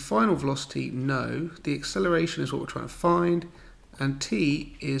 The final velocity, no. The acceleration is what we're trying to find, and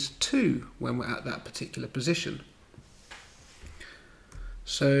t is 2 when we're at that particular position.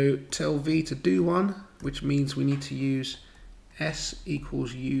 So tell v to do one, which means we need to use s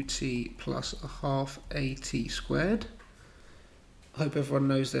equals ut plus a half at squared. I hope everyone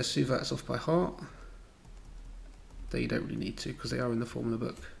knows their suvats off by heart. Though you don't really need to, because they are in the formula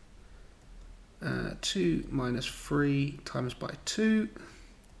book. 2 minus 3 times by 2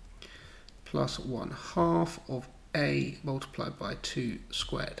 plus 1/2 of a multiplied by 2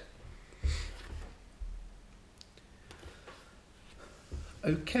 squared.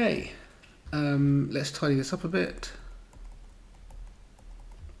 Okay, let's tidy this up a bit.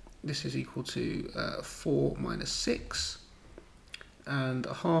 This is equal to 4 minus 6, and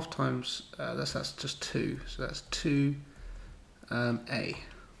a half times, that's just 2, so that's 2a.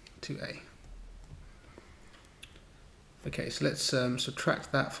 2a. Okay, so let's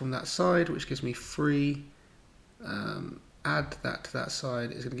subtract that from that side, which gives me 3. Add that to that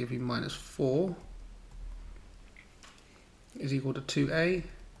side is going to give you minus 4 is equal to 2a.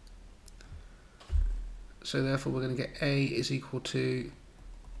 So therefore we're going to get a is equal to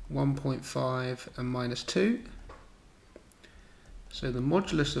 1.5 and minus 2. So the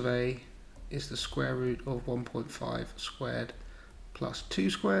modulus of a is the square root of 1.5 squared plus 2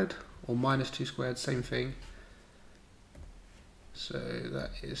 squared, or minus 2 squared, same thing. So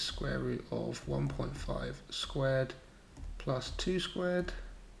that is square root of 1.5 squared plus 2 squared,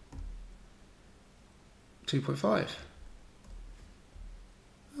 2.5.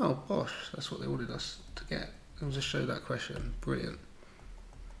 Oh gosh, that's what they wanted us to get. I'll just show that question. Brilliant.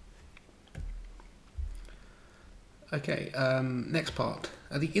 Okay, next part.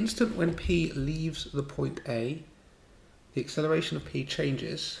 At the instant when P leaves the point A, the acceleration of P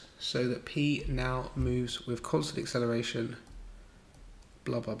changes so that P now moves with constant acceleration,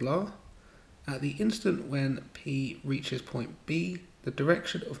 blah blah blah. At the instant when P reaches point B, the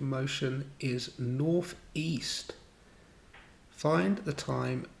direction of motion is northeast. Find the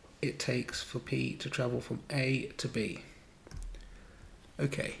time it takes for P to travel from A to B.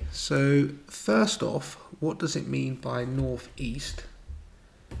 Okay, so first off, what does it mean by northeast?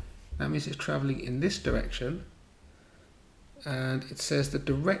 That means it's travelling in this direction, and it says the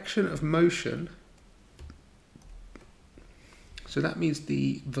direction of motion, so that means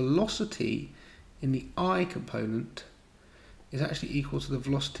the velocity in the I component is actually equal to the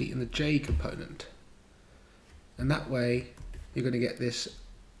velocity in the J component, and that way you're going to get this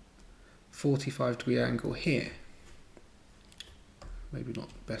 45-degree angle here. Maybe not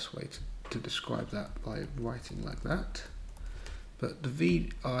the best way to describe that by writing like that, but the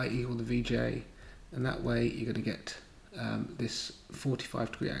VI equal the VJ, and that way you're going to get this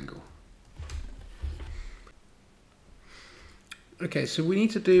 45-degree angle. Okay, so we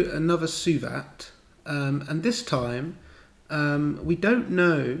need to do another SUVAT, and this time we don't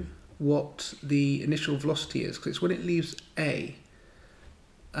know what the initial velocity is, because it's when it leaves A.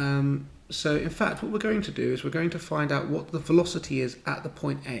 So in fact what we're going to do is we're going to find out what the velocity is at the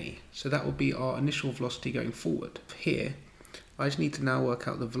point A. So that will be our initial velocity going forward. Here I just need to now work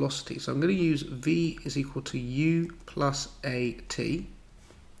out the velocity. So I'm going to use V is equal to U plus AT.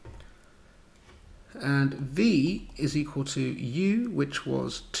 And V is equal to U, which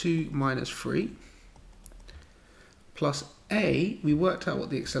was 2 minus 3, plus A, we worked out what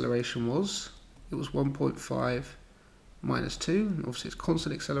the acceleration was. It was 1.5 minus 2, and obviously it's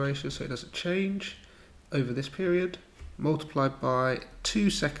constant acceleration, so it doesn't change over this period, multiplied by 2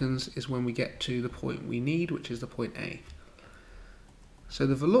 seconds is when we get to the point we need, which is the point A. So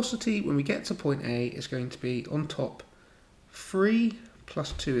the velocity when we get to point A is going to be on top 3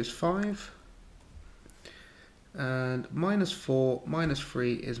 plus 2 is 5, and minus 4 minus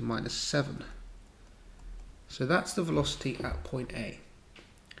 3 is minus 7. So that's the velocity at point A.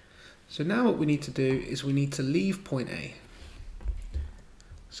 So now what we need to do is we need to leave point A.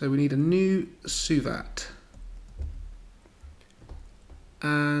 So we need a new SUVAT.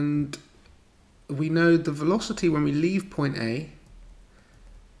 And we know the velocity when we leave point A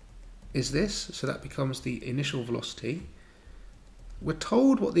is this, so that becomes the initial velocity. We're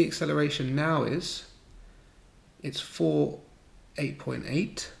told what the acceleration now is. It's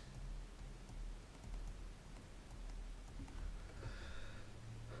 8.8.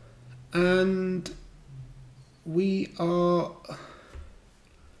 And we are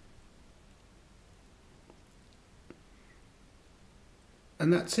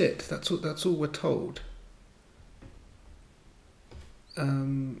and that's it. That's all we're told.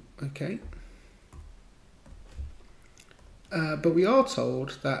 Okay. But we are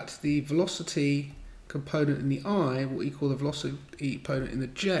told that the velocity component in the I will equal the velocity component in the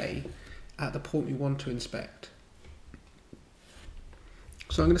J at the point we want to inspect.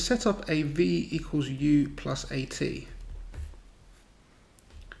 So I'm going to set up a V equals U plus AT. So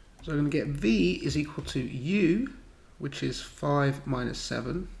I'm going to get V is equal to U, which is 5 minus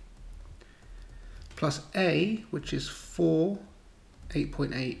 7, plus A, which is 4,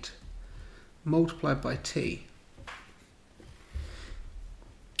 8.8, multiplied by T.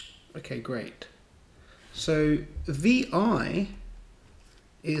 Okay, great. So VI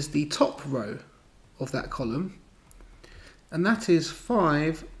is the top row of that column, and that is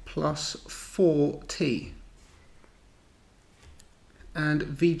 5 plus 4t. and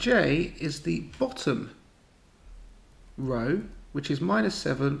Vj is the bottom row, which is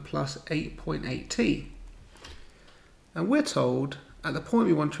 -7 plus 8.8t. And we're told at the point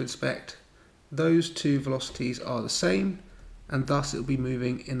we want to inspect, those two velocities are the same, and thus it will be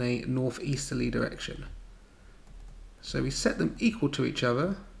moving in a northeasterly direction. So we set them equal to each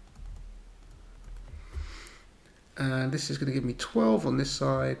other, and this is going to give me 12 on this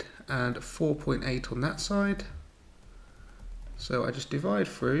side and 4.8 on that side. So I just divide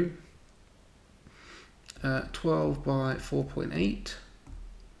through 12 by 4.8,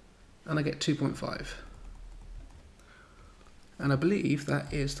 and I get 2.5. And I believe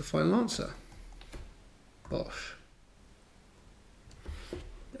that is the final answer. Bosh.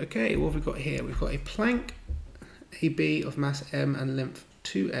 Okay, what have we got here? We've got a plank AB of mass m and length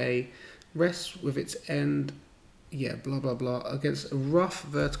 2a rests with its end, blah blah blah, against a rough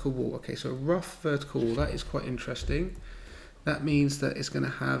vertical wall. Okay, so a rough vertical wall, that is quite interesting. That means that it's going to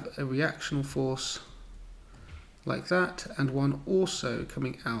have a reactional force like that, and one also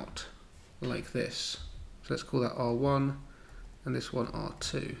coming out like this. So let's call that R1, and this one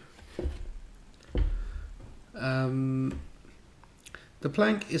R2. The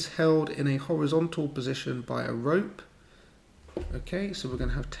plank is held in a horizontal position by a rope. Okay, so we're going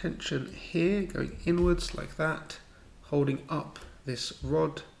to have tension here going inwards like that, holding up this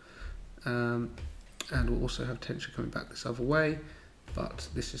rod, and we'll also have tension coming back this other way, but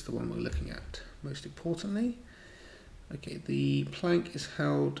this is the one we're looking at most importantly. Okay, the plank is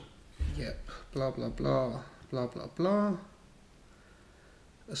held, blah blah blah, blah blah blah.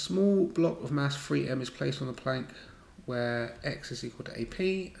 A small block of mass 3m is placed on the plank where x is equal to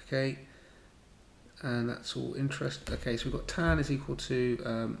AP, okay, and that's all interesting. Okay, so we've got tan is equal to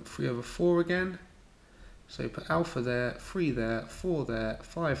 3/4 again, so put alpha there, 3 there, 4 there,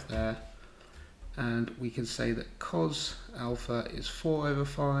 5 there, and we can say that cos alpha is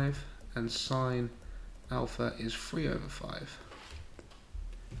 4/5 and sine alpha is 3/5.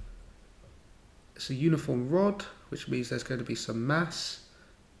 It's a uniform rod, which means there's going to be some mass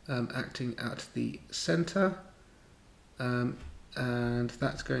acting at the center, and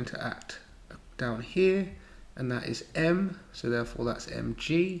that's going to act down here, and that is m, so therefore that's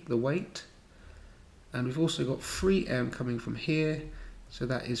mg, the weight. And we've also got 3m coming from here, so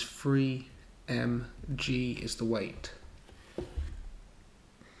that is 3mg is the weight.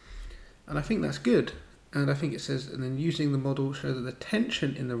 And I think that's good. And I think it says, and then using the model, show that the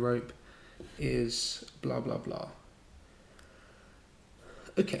tension in the rope is blah blah blah.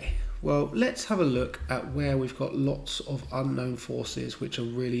 Okay, well, let's have a look at where we've got lots of unknown forces which are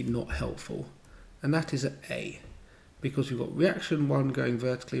really not helpful. And that is at A, because we've got reaction 1 going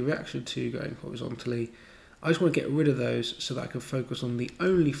vertically, reaction 2 going horizontally. I just want to get rid of those so that I can focus on the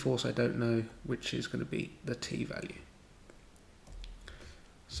only force I don't know, which is going to be the T value.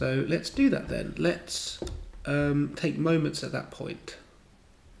 So let's do that then. Let's take moments at that point.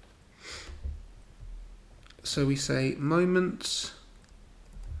 So we say moments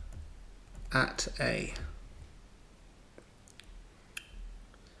at A.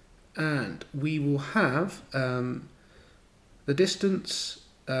 And we will have the distance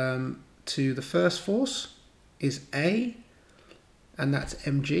to the first force is A, and that's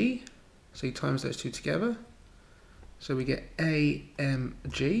mg. So you times those two together. So we get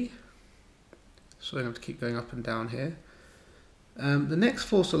AMG. So I'm going to keep going up and down here. The next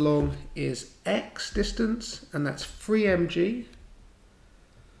force along is X distance, and that's 3mg.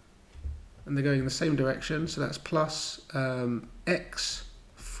 And they're going in the same direction, so that's plus X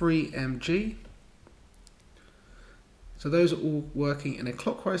 3mg. So those are all working in a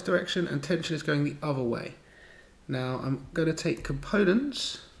clockwise direction, and tension is going the other way. Now I'm going to take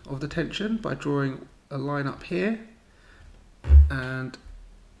components of the tension by drawing a line up here. And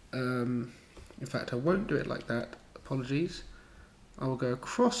in fact I won't do it like that, apologies. I will go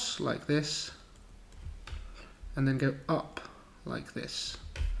across like this and then go up like this,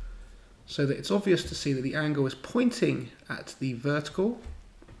 so that it's obvious to see that the angle is pointing at the vertical,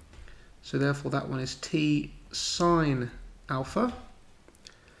 so therefore that one is T sine alpha,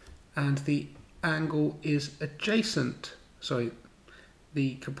 and the angle is adjacent, sorry,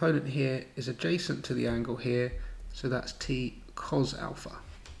 the component here is adjacent to the angle here, so that's T cos alpha.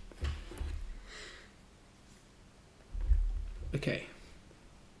 Okay,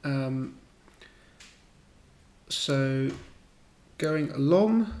 so going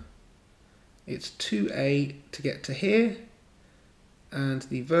along, it's 2a to get to here, and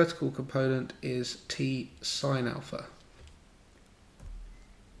the vertical component is T sine alpha.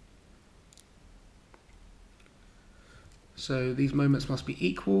 So these moments must be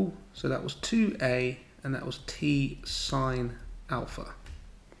equal, so that was 2a and that was T sine alpha.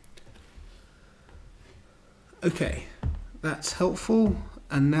 Okay, that's helpful.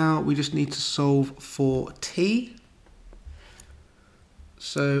 And now we just need to solve for t.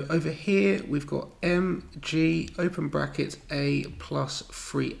 So over here we've got mg open brackets a plus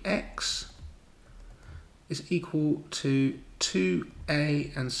 3x is equal to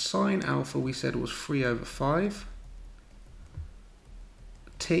 2a, and sine alpha we said was 3 over 5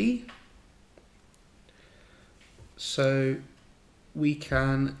 t. So we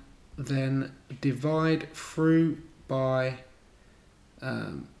can then divide through by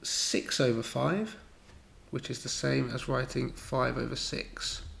 6 over 5, which is the same as writing 5 over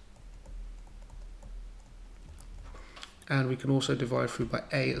 6. And we can also divide through by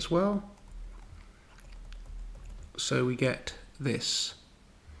a as well. So we get this,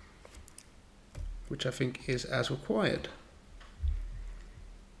 which I think is as required.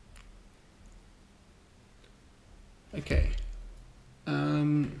 Okay.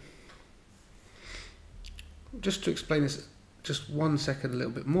 Just to explain this just 1 second a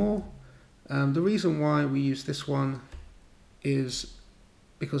little bit more. The reason why we use this one is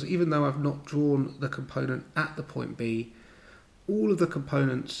because even though I've not drawn the component at the point B, all of the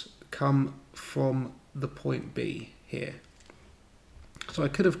components come from the point B here. So I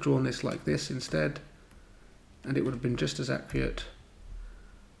could have drawn this like this instead, and it would have been just as accurate.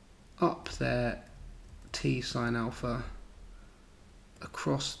 Up there, t sine alpha,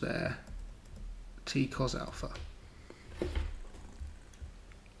 across there, t cos alpha.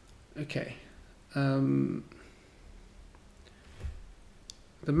 Okay. The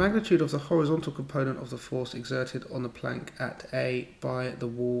magnitude of the horizontal component of the force exerted on the plank at A by the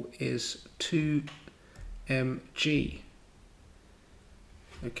wall is 2 mg.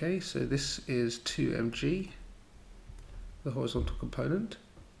 Okay, so this is 2 mg, the horizontal component.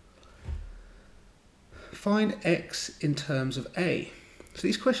 Find x in terms of A. So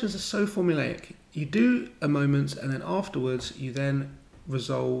these questions are so formulaic. You do a moment and then afterwards you then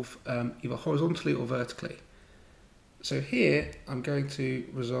resolve either horizontally or vertically. So here I'm going to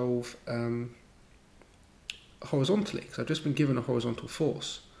resolve horizontally because I've just been given a horizontal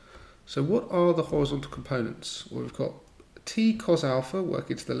force. So what are the horizontal components? Well, we've got t cos alpha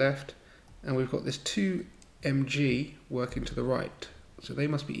working to the left, and we've got this 2 mg working to the right. So they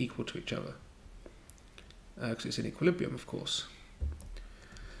must be equal to each other because it's in equilibrium, of course.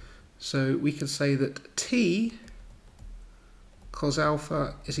 So we can say that t cos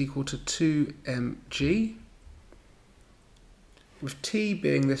alpha is equal to 2 mg, with t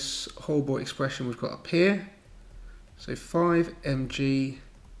being this Holbrook expression we've got up here. So 5 mg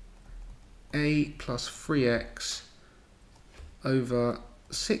a plus 3x over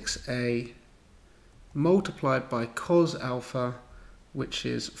 6a multiplied by cos alpha, which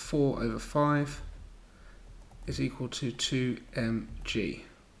is 4 over 5, is equal to 2 mg.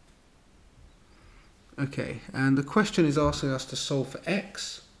 Okay, and the question is asking us to solve for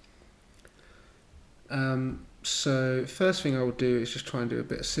x. So first thing I will do is just try and do a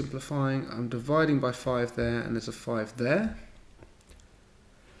bit of simplifying. I'm dividing by 5 there, and there's a 5 there.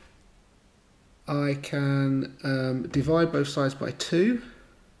 I can divide both sides by 2,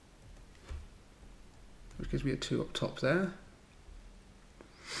 which gives me a 2 up top there.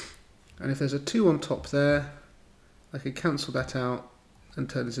 And if there's a 2 on top there, I can cancel that out and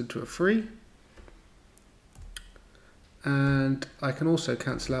turn this into a 3. And I can also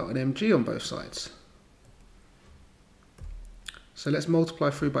cancel out an mg on both sides. So let's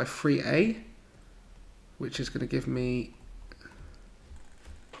multiply through by 3a, which is going to give me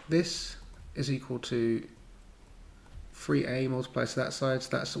this is equal to 3a multiplied to that side.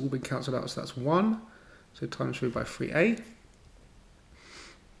 So that's all been cancelled out, so that's 1. So times through by 3a.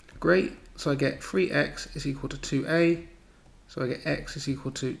 Great. So I get 3x is equal to 2a. So I get x is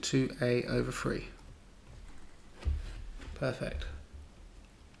equal to 2a over 3. Perfect.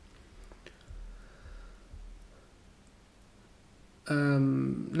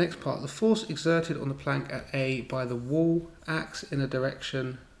 Next part, the force exerted on the plank at A by the wall acts in a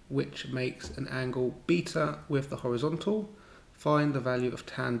direction which makes an angle beta with the horizontal. Find the value of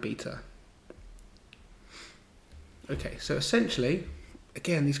tan beta. Okay, so essentially,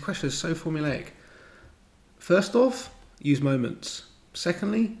 again, these questions are so formulaic. First off, use moments.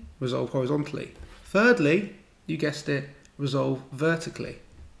 Secondly, resolve horizontally. Thirdly, you guessed it, resolve vertically.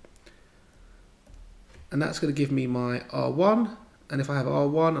 And that's going to give me my R1. And if I have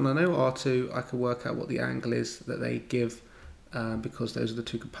R1 and I know R2, I can work out what the angle is that they give because those are the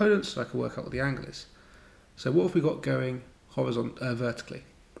two components, so I can work out what the angle is. So what have we got going vertically?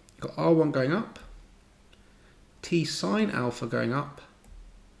 We've got R1 going up, T sine alpha going up,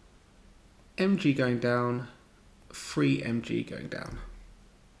 mg going down, 3mg going down.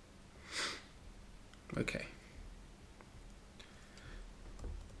 Okay.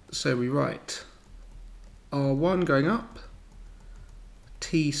 So we write R1 going up,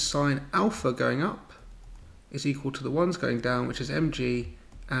 T sine alpha going up is equal to the ones going down, which is mg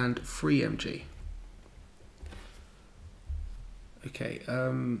and 3mg. Okay,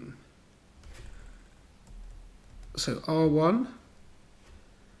 so R1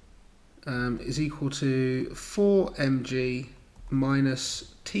 is equal to 4mg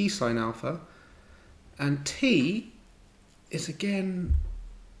minus T sine alpha, and T is again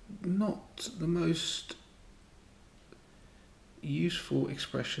not the most useful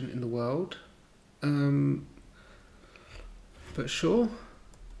expression in the world, but sure.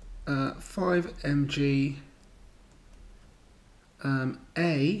 5mg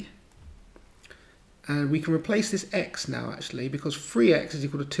A, and we can replace this x now actually, because 3x is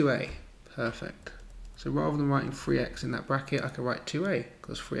equal to 2a. Perfect. So rather than writing 3x in that bracket, I can write 2a,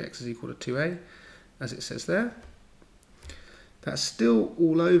 because 3x is equal to 2a, as it says there. That's still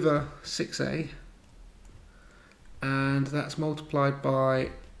all over 6a, and that's multiplied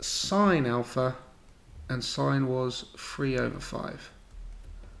by sine alpha, and sine was 3 over 5.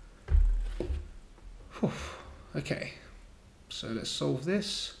 Whew. Okay, so let's solve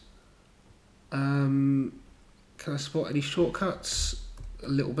this. Can I spot any shortcuts? A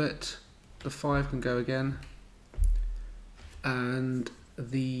little bit. The 5 can go again, and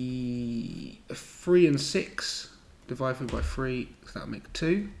the 3 and 6 divided by 3, so that'll make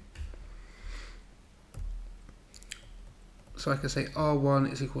 2. So I can say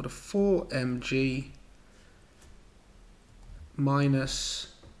R1 is equal to 4mg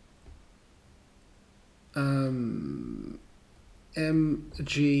minus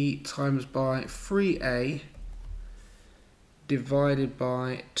mg times by 3a divided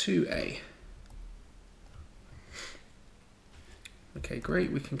by 2a. Okay,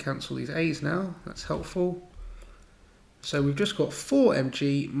 great, we can cancel these a's now, that's helpful. So we've just got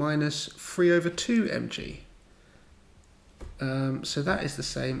 4mg minus 3 over 2mg. So that is the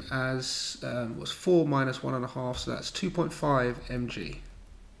same as, was 4 minus 1.5, so that's 2.5 mg.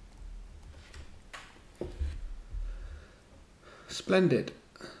 Splendid.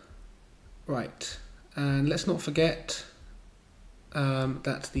 Right, and let's not forget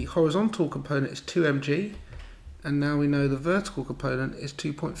that the horizontal component is 2 mg, and now we know the vertical component is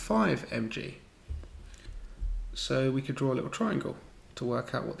 2.5 mg. So we could draw a little triangle to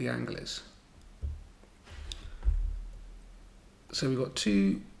work out what the angle is. So we've got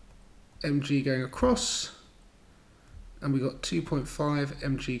 2 mg going across, and we've got 2.5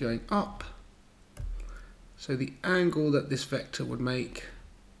 mg going up. So the angle that this vector would make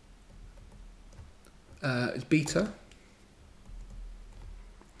is beta.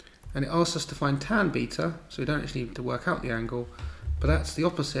 And it asks us to find tan beta, so we don't actually need to work out the angle, but that's the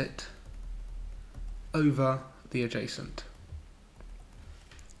opposite over the adjacent,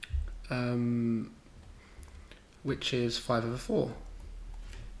 which is 5 over 4.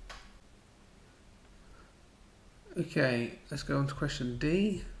 Okay, let's go on to question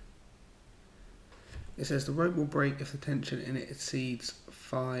D. It says the rope will break if the tension in it exceeds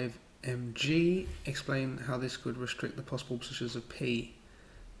 5 mg. Explain how this could restrict the possible positions of P.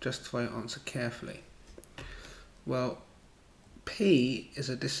 Justify your answer carefully. Well, P is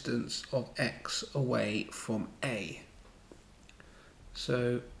a distance of x away from A.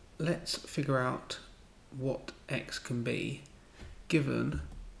 So let's figure out what x can be, given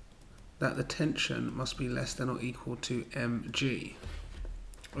that the tension must be less than or equal to mg.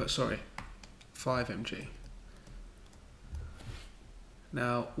 Oh, sorry, 5 mg.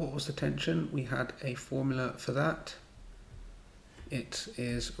 Now, what was the tension? We had a formula for that. It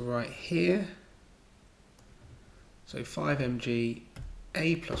is right here. So 5 mg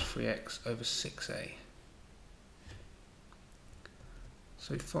a plus 3x over 6a.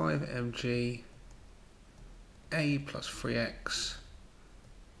 So 5 mg a plus 3x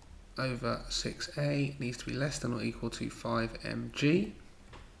over 6a needs to be less than or equal to 5 mg.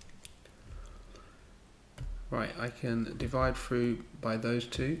 Right, I can divide through by those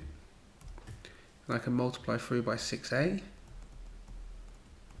two, and I can multiply through by 6a.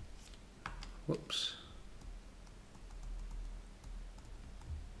 Whoops.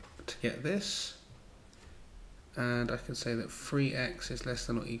 To get this, and I can say that 3x is less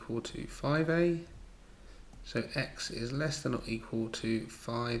than or equal to 5a, so x is less than or equal to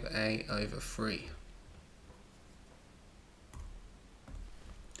 5a over 3.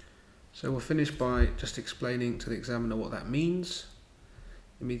 So we'll finish by just explaining to the examiner what that means.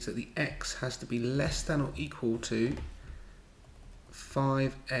 It means that the x has to be less than or equal to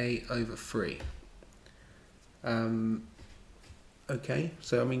 5a over 3. Okay,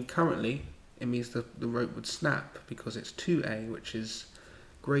 so I mean currently it means that the rope would snap because it's 2a, which is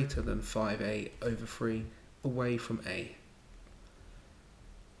greater than 5a over 3 away from a.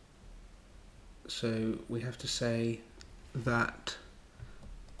 So we have to say that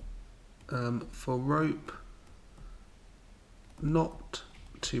for rope not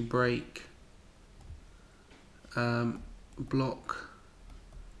to break, block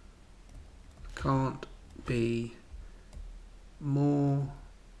can't be more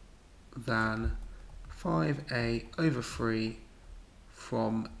than 5a over 3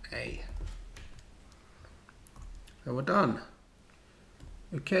 from a. And we're done.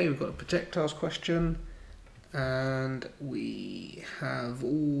 Okay, we've got a projectiles question, and we have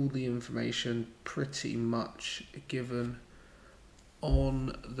all the information pretty much given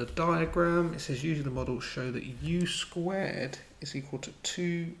on the diagram. It says using the model show that u squared is equal to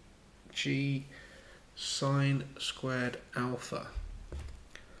 2g sine squared alpha.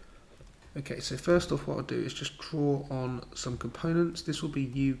 Okay, so first off what I'll do is just draw on some components. This will be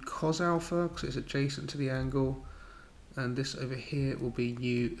u cos alpha because it's adjacent to the angle, and this over here will be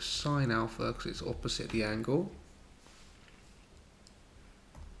u sine alpha because it's opposite the angle.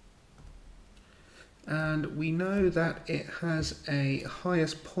 And we know that it has a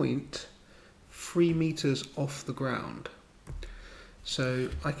highest point 3 meters off the ground. So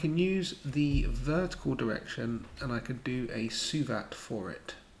I can use the vertical direction and I could do a suvat for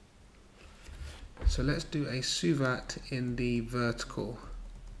it. So let's do a suvat in the vertical.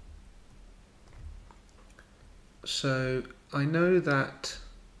 So I know that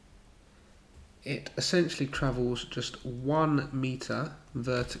it essentially travels just 1 meter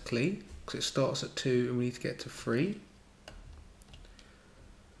vertically because it starts at 2 and we need to get to 3.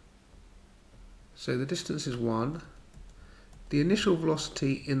 So the distance is 1. The initial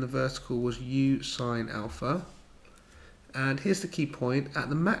velocity in the vertical was u sine alpha, and here's the key point: at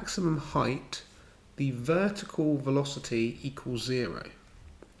the maximum height the vertical velocity equals 0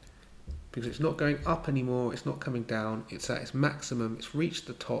 because it's not going up anymore, it's not coming down, it's at its maximum, it's reached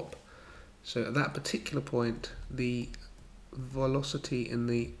the top. So at that particular point the velocity in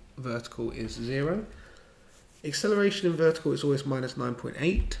the vertical is 0. Acceleration in vertical is always minus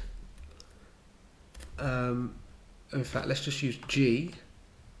 9.8. In fact, let's just use g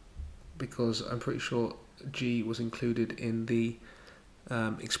because I'm pretty sure g was included in the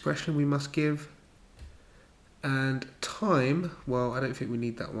expression we must give. And time, well, I don't think we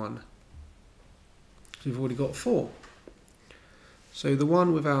need that one. So we've already got 4. So the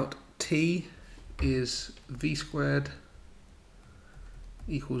one without t is v squared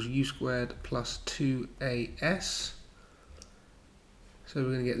equals u squared plus 2as. So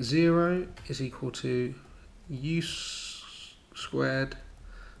we're going to get 0 is equal to u squared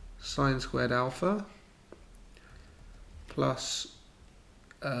sine squared alpha plus,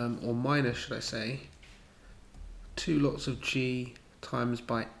 or minus should I say, 2 lots of g times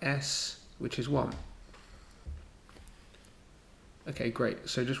by s, which is 1. Okay, great.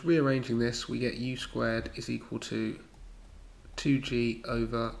 So just rearranging this, we get u squared is equal to 2g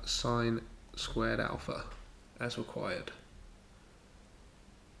over sine squared alpha as required.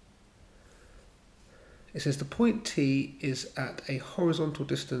 It says the point T is at a horizontal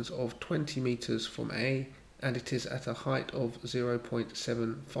distance of 20 meters from A, and it is at a height of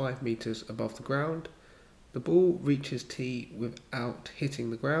 0.75 meters above the ground. The ball reaches T without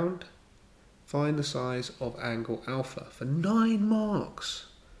hitting the ground. Find the size of angle alpha for 9 marks.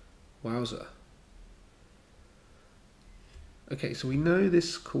 Wowza. Okay, so we know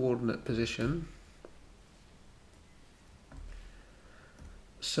this coordinate position.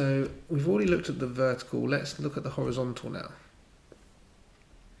 So we've already looked at the vertical, let's look at the horizontal now.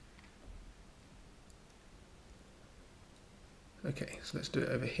 Okay, so let's do it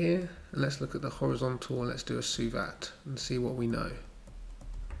over here, and let's look at the horizontal and let's do a suvat and see what we know.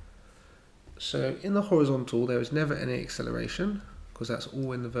 So in the horizontal there is never any acceleration because that's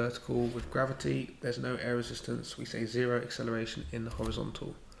all in the vertical. With gravity there's no air resistance, we say 0 acceleration in the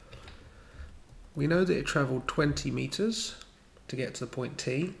horizontal. We know that it travelled 20 meters to get to the point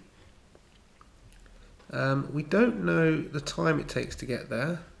T. We don't know the time it takes to get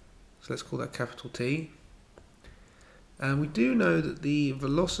there, so let's call that capital T. And we do know that the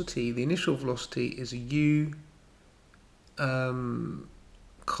velocity, the initial velocity, is u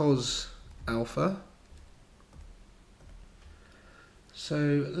cos alpha.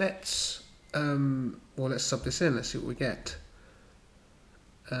 So let's let's sub this in, let's see what we get.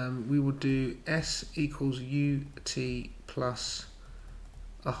 We will do s equals ut plus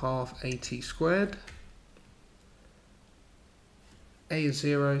a half at squared. A is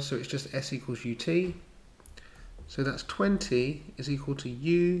 0, so it's just s equals ut. So that's 20 is equal to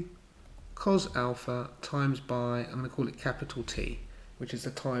u cos alpha times by, I'm going to call it capital T, which is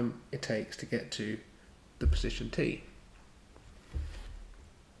the time it takes to get to the position T.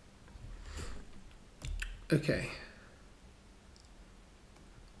 Okay.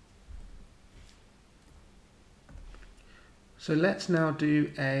 So let's now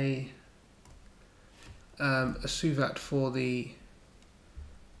do a suvat for the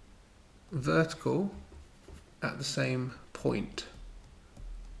vertical at the same point.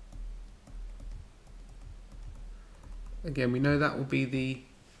 Again, we know that will be the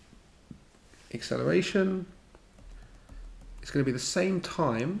acceleration. It's going to be the same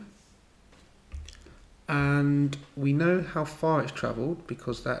time, and we know how far it's travelled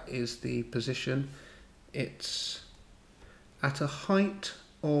because that is the position. It's at a height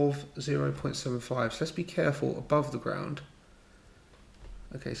of 0.75, so let's be careful above the ground.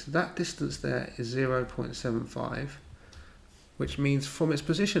 Okay, so that distance there is 0.75, which means from its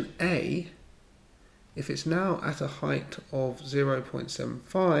position A, if it's now at a height of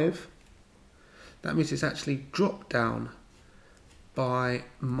 0.75, that means it's actually dropped down by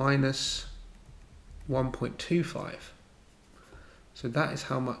minus 1.25. So that is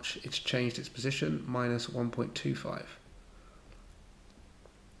how much it's changed its position, minus 1.25.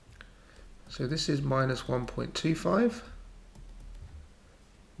 So this is minus 1.25.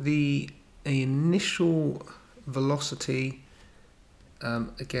 The initial velocity,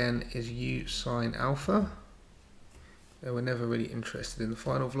 again, is u sine alpha. We're never really interested in the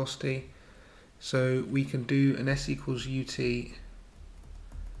final velocity. So we can do an s equals ut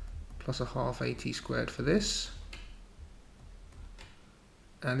plus a half at squared for this.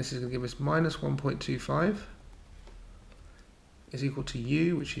 And this is going to give us minus 1.25 is equal to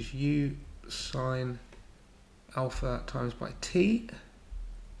u, which is u sine alpha times by t,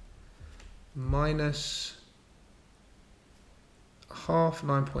 minus half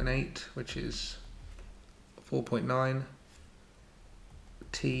 9.8, which is 4.9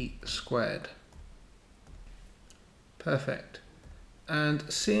 t squared. Perfect. And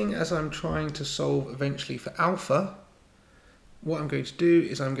seeing as I'm trying to solve eventually for alpha, what I'm going to do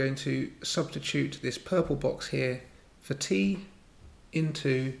is I'm going to substitute this purple box here for t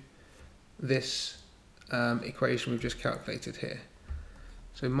into this equation we've just calculated here.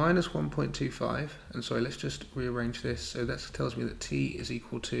 So minus 1.25, and sorry, let's just rearrange this. So that tells me that t is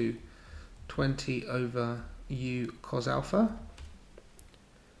equal to 20 over u cos alpha.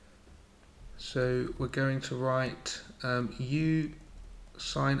 So we're going to write u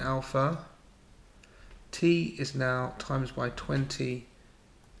sine alpha, t is now times by 20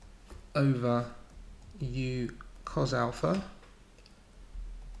 over u cos alpha,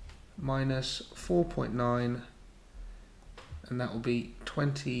 minus 4.9, and that will be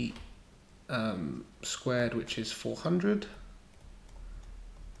 20 squared, which is 400,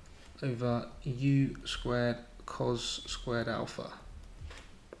 over u squared cos squared alpha.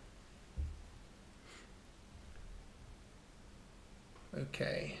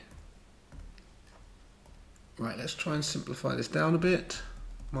 Okay. Right, let's try and simplify this down a bit.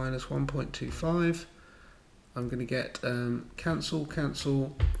 Minus 1.25. I'm going to get cancel.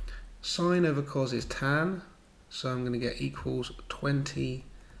 Sine over cos is tan, so I'm going to get equals 20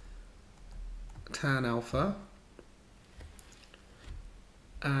 tan alpha.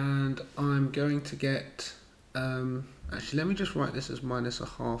 And I'm going to get, actually let me just write this as minus a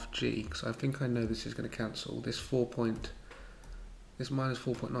half g, because I think I know this is going to cancel. This minus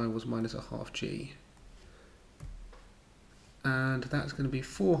 4.9 was minus a half g. And that's going to be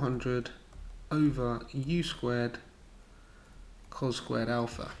 400 over u squared cos squared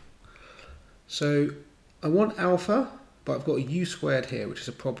alpha. So I want alpha, but I've got a u squared here, which is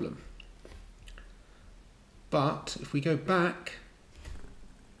a problem. But if we go back,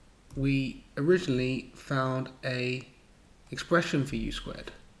 we originally found a expression for u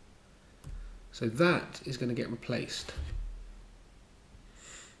squared. So that is going to get replaced.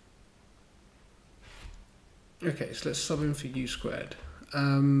 Okay, so let's sub in for u squared.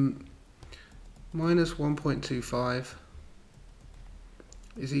 Minus 1.25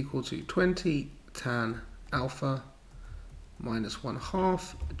 is equal to 20 tan alpha minus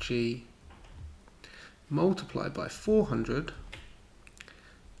 1/2 g multiplied by 400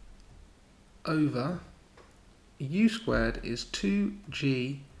 over u squared is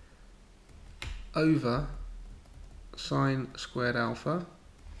 2g over sine squared alpha,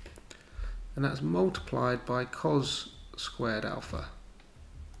 and that's multiplied by cos squared alpha.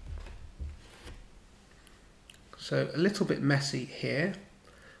 So a little bit messy here,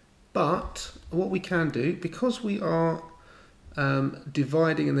 but what we can do, because we are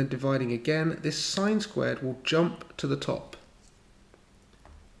dividing and then dividing again, this sine squared will jump to the top.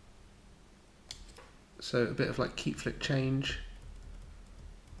 So a bit of like keep flick change.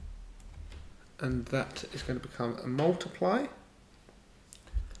 And that is going to become a multiply.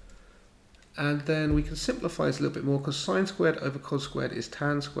 And then we can simplify this a little bit more because sine squared over cos squared is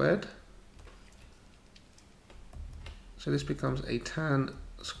tan squared. So this becomes a tan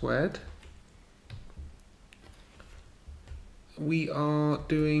squared. We are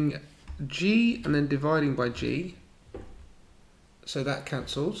doing g and then dividing by g. So that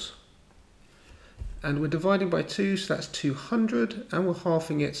cancels. And we're dividing by 2, so that's 200. And we're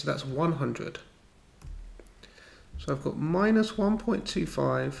halving it, so that's 100. So I've got minus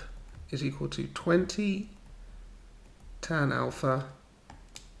 1.25 is equal to 20 tan alpha.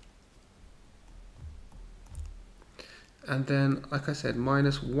 And then, like I said,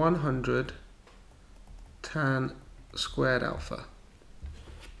 minus 100 tan squared alpha.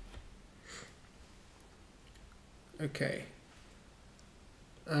 Okay.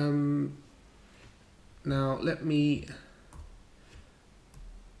 Now let me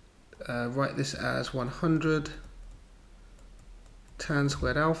write this as 100 tan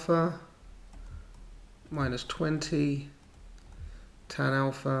squared alpha minus 20 tan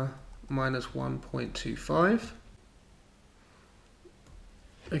alpha minus 1.25.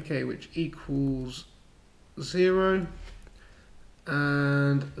 Okay, which equals 0.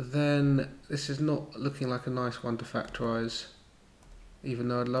 And then this is not looking like a nice one to factorize, even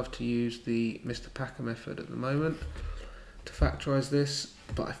though I'd love to use the Mr. Packer method at the moment to factorize this.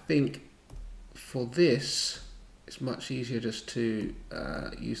 But I think for this, it's much easier just to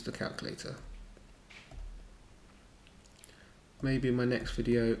use the calculator. Maybe in my next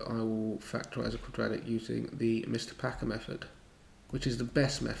video I will factorize a quadratic using the Mr. Packer method, which is the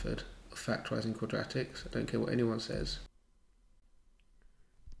best method of factorizing quadratics. I don't care what anyone says.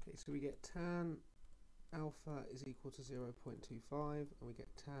 Okay, so we get tan alpha is equal to 0.25 and we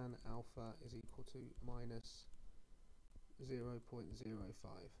get tan alpha is equal to minus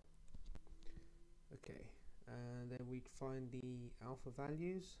 0.05. Okay, and then we'd find the alpha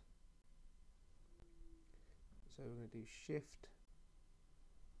values. So we're going to do shift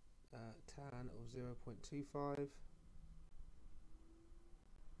tan of 0.25,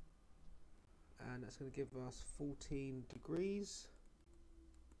 and that's going to give us 14 degrees.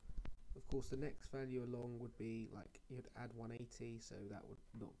 Of course, the next value along would be like you'd add 180, so that would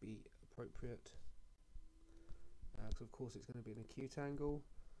not be appropriate. Because of course it's going to be an acute angle,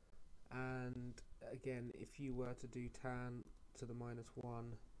 and again, if you were to do tan to the minus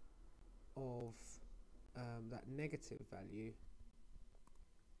 1 of that negative value,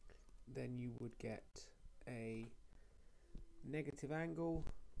 then you would get a negative angle,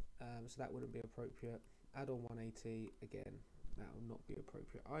 so that wouldn't be appropriate. Add on 180, again, that will not be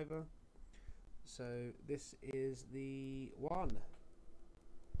appropriate either. So this is the 1.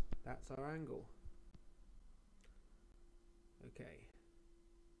 That's our angle. Okay.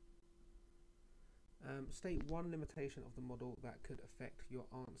 State one limitation of the model that could affect your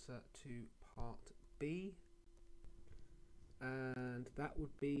answer to part B. And that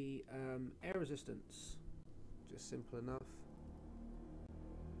would be air resistance. Just simple enough.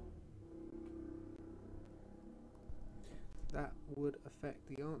 That would affect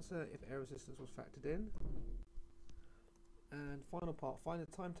the answer if air resistance was factored in. And final part, find the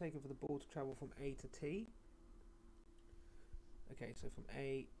time taken for the ball to travel from A to T. Okay, so from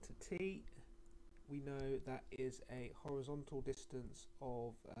A to T, we know that is a horizontal distance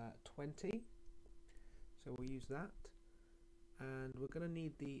of 20. So we'll use that. And we're going to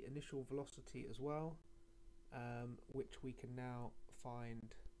need the initial velocity as well, which we can now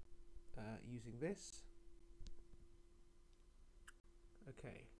find using this.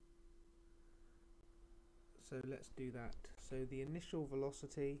 Okay, so let's do that. So the initial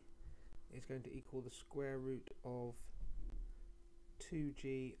velocity is going to equal the square root of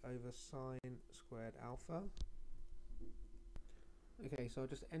 2g over sine squared alpha. Okay, so I'll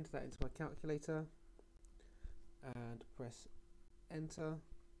just enter that into my calculator and press enter,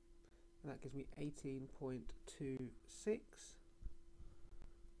 and that gives me 18.26.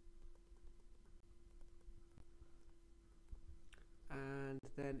 And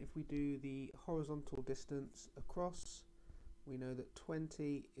then if we do the horizontal distance across, we know that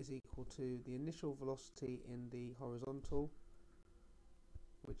 20 is equal to the initial velocity in the horizontal,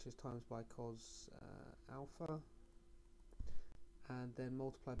 which is times by cos alpha, and then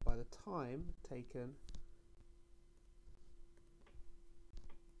multiplied by the time taken.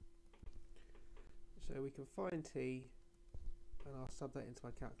 So we can find t, and I'll sub that into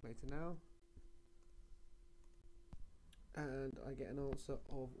my calculator now. and I get an answer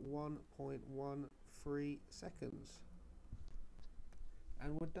of 1.13 seconds.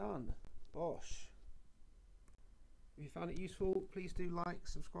 And we're done. Bosh. If you found it useful, please do like,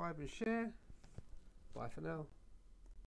 subscribe and share. Bye for now.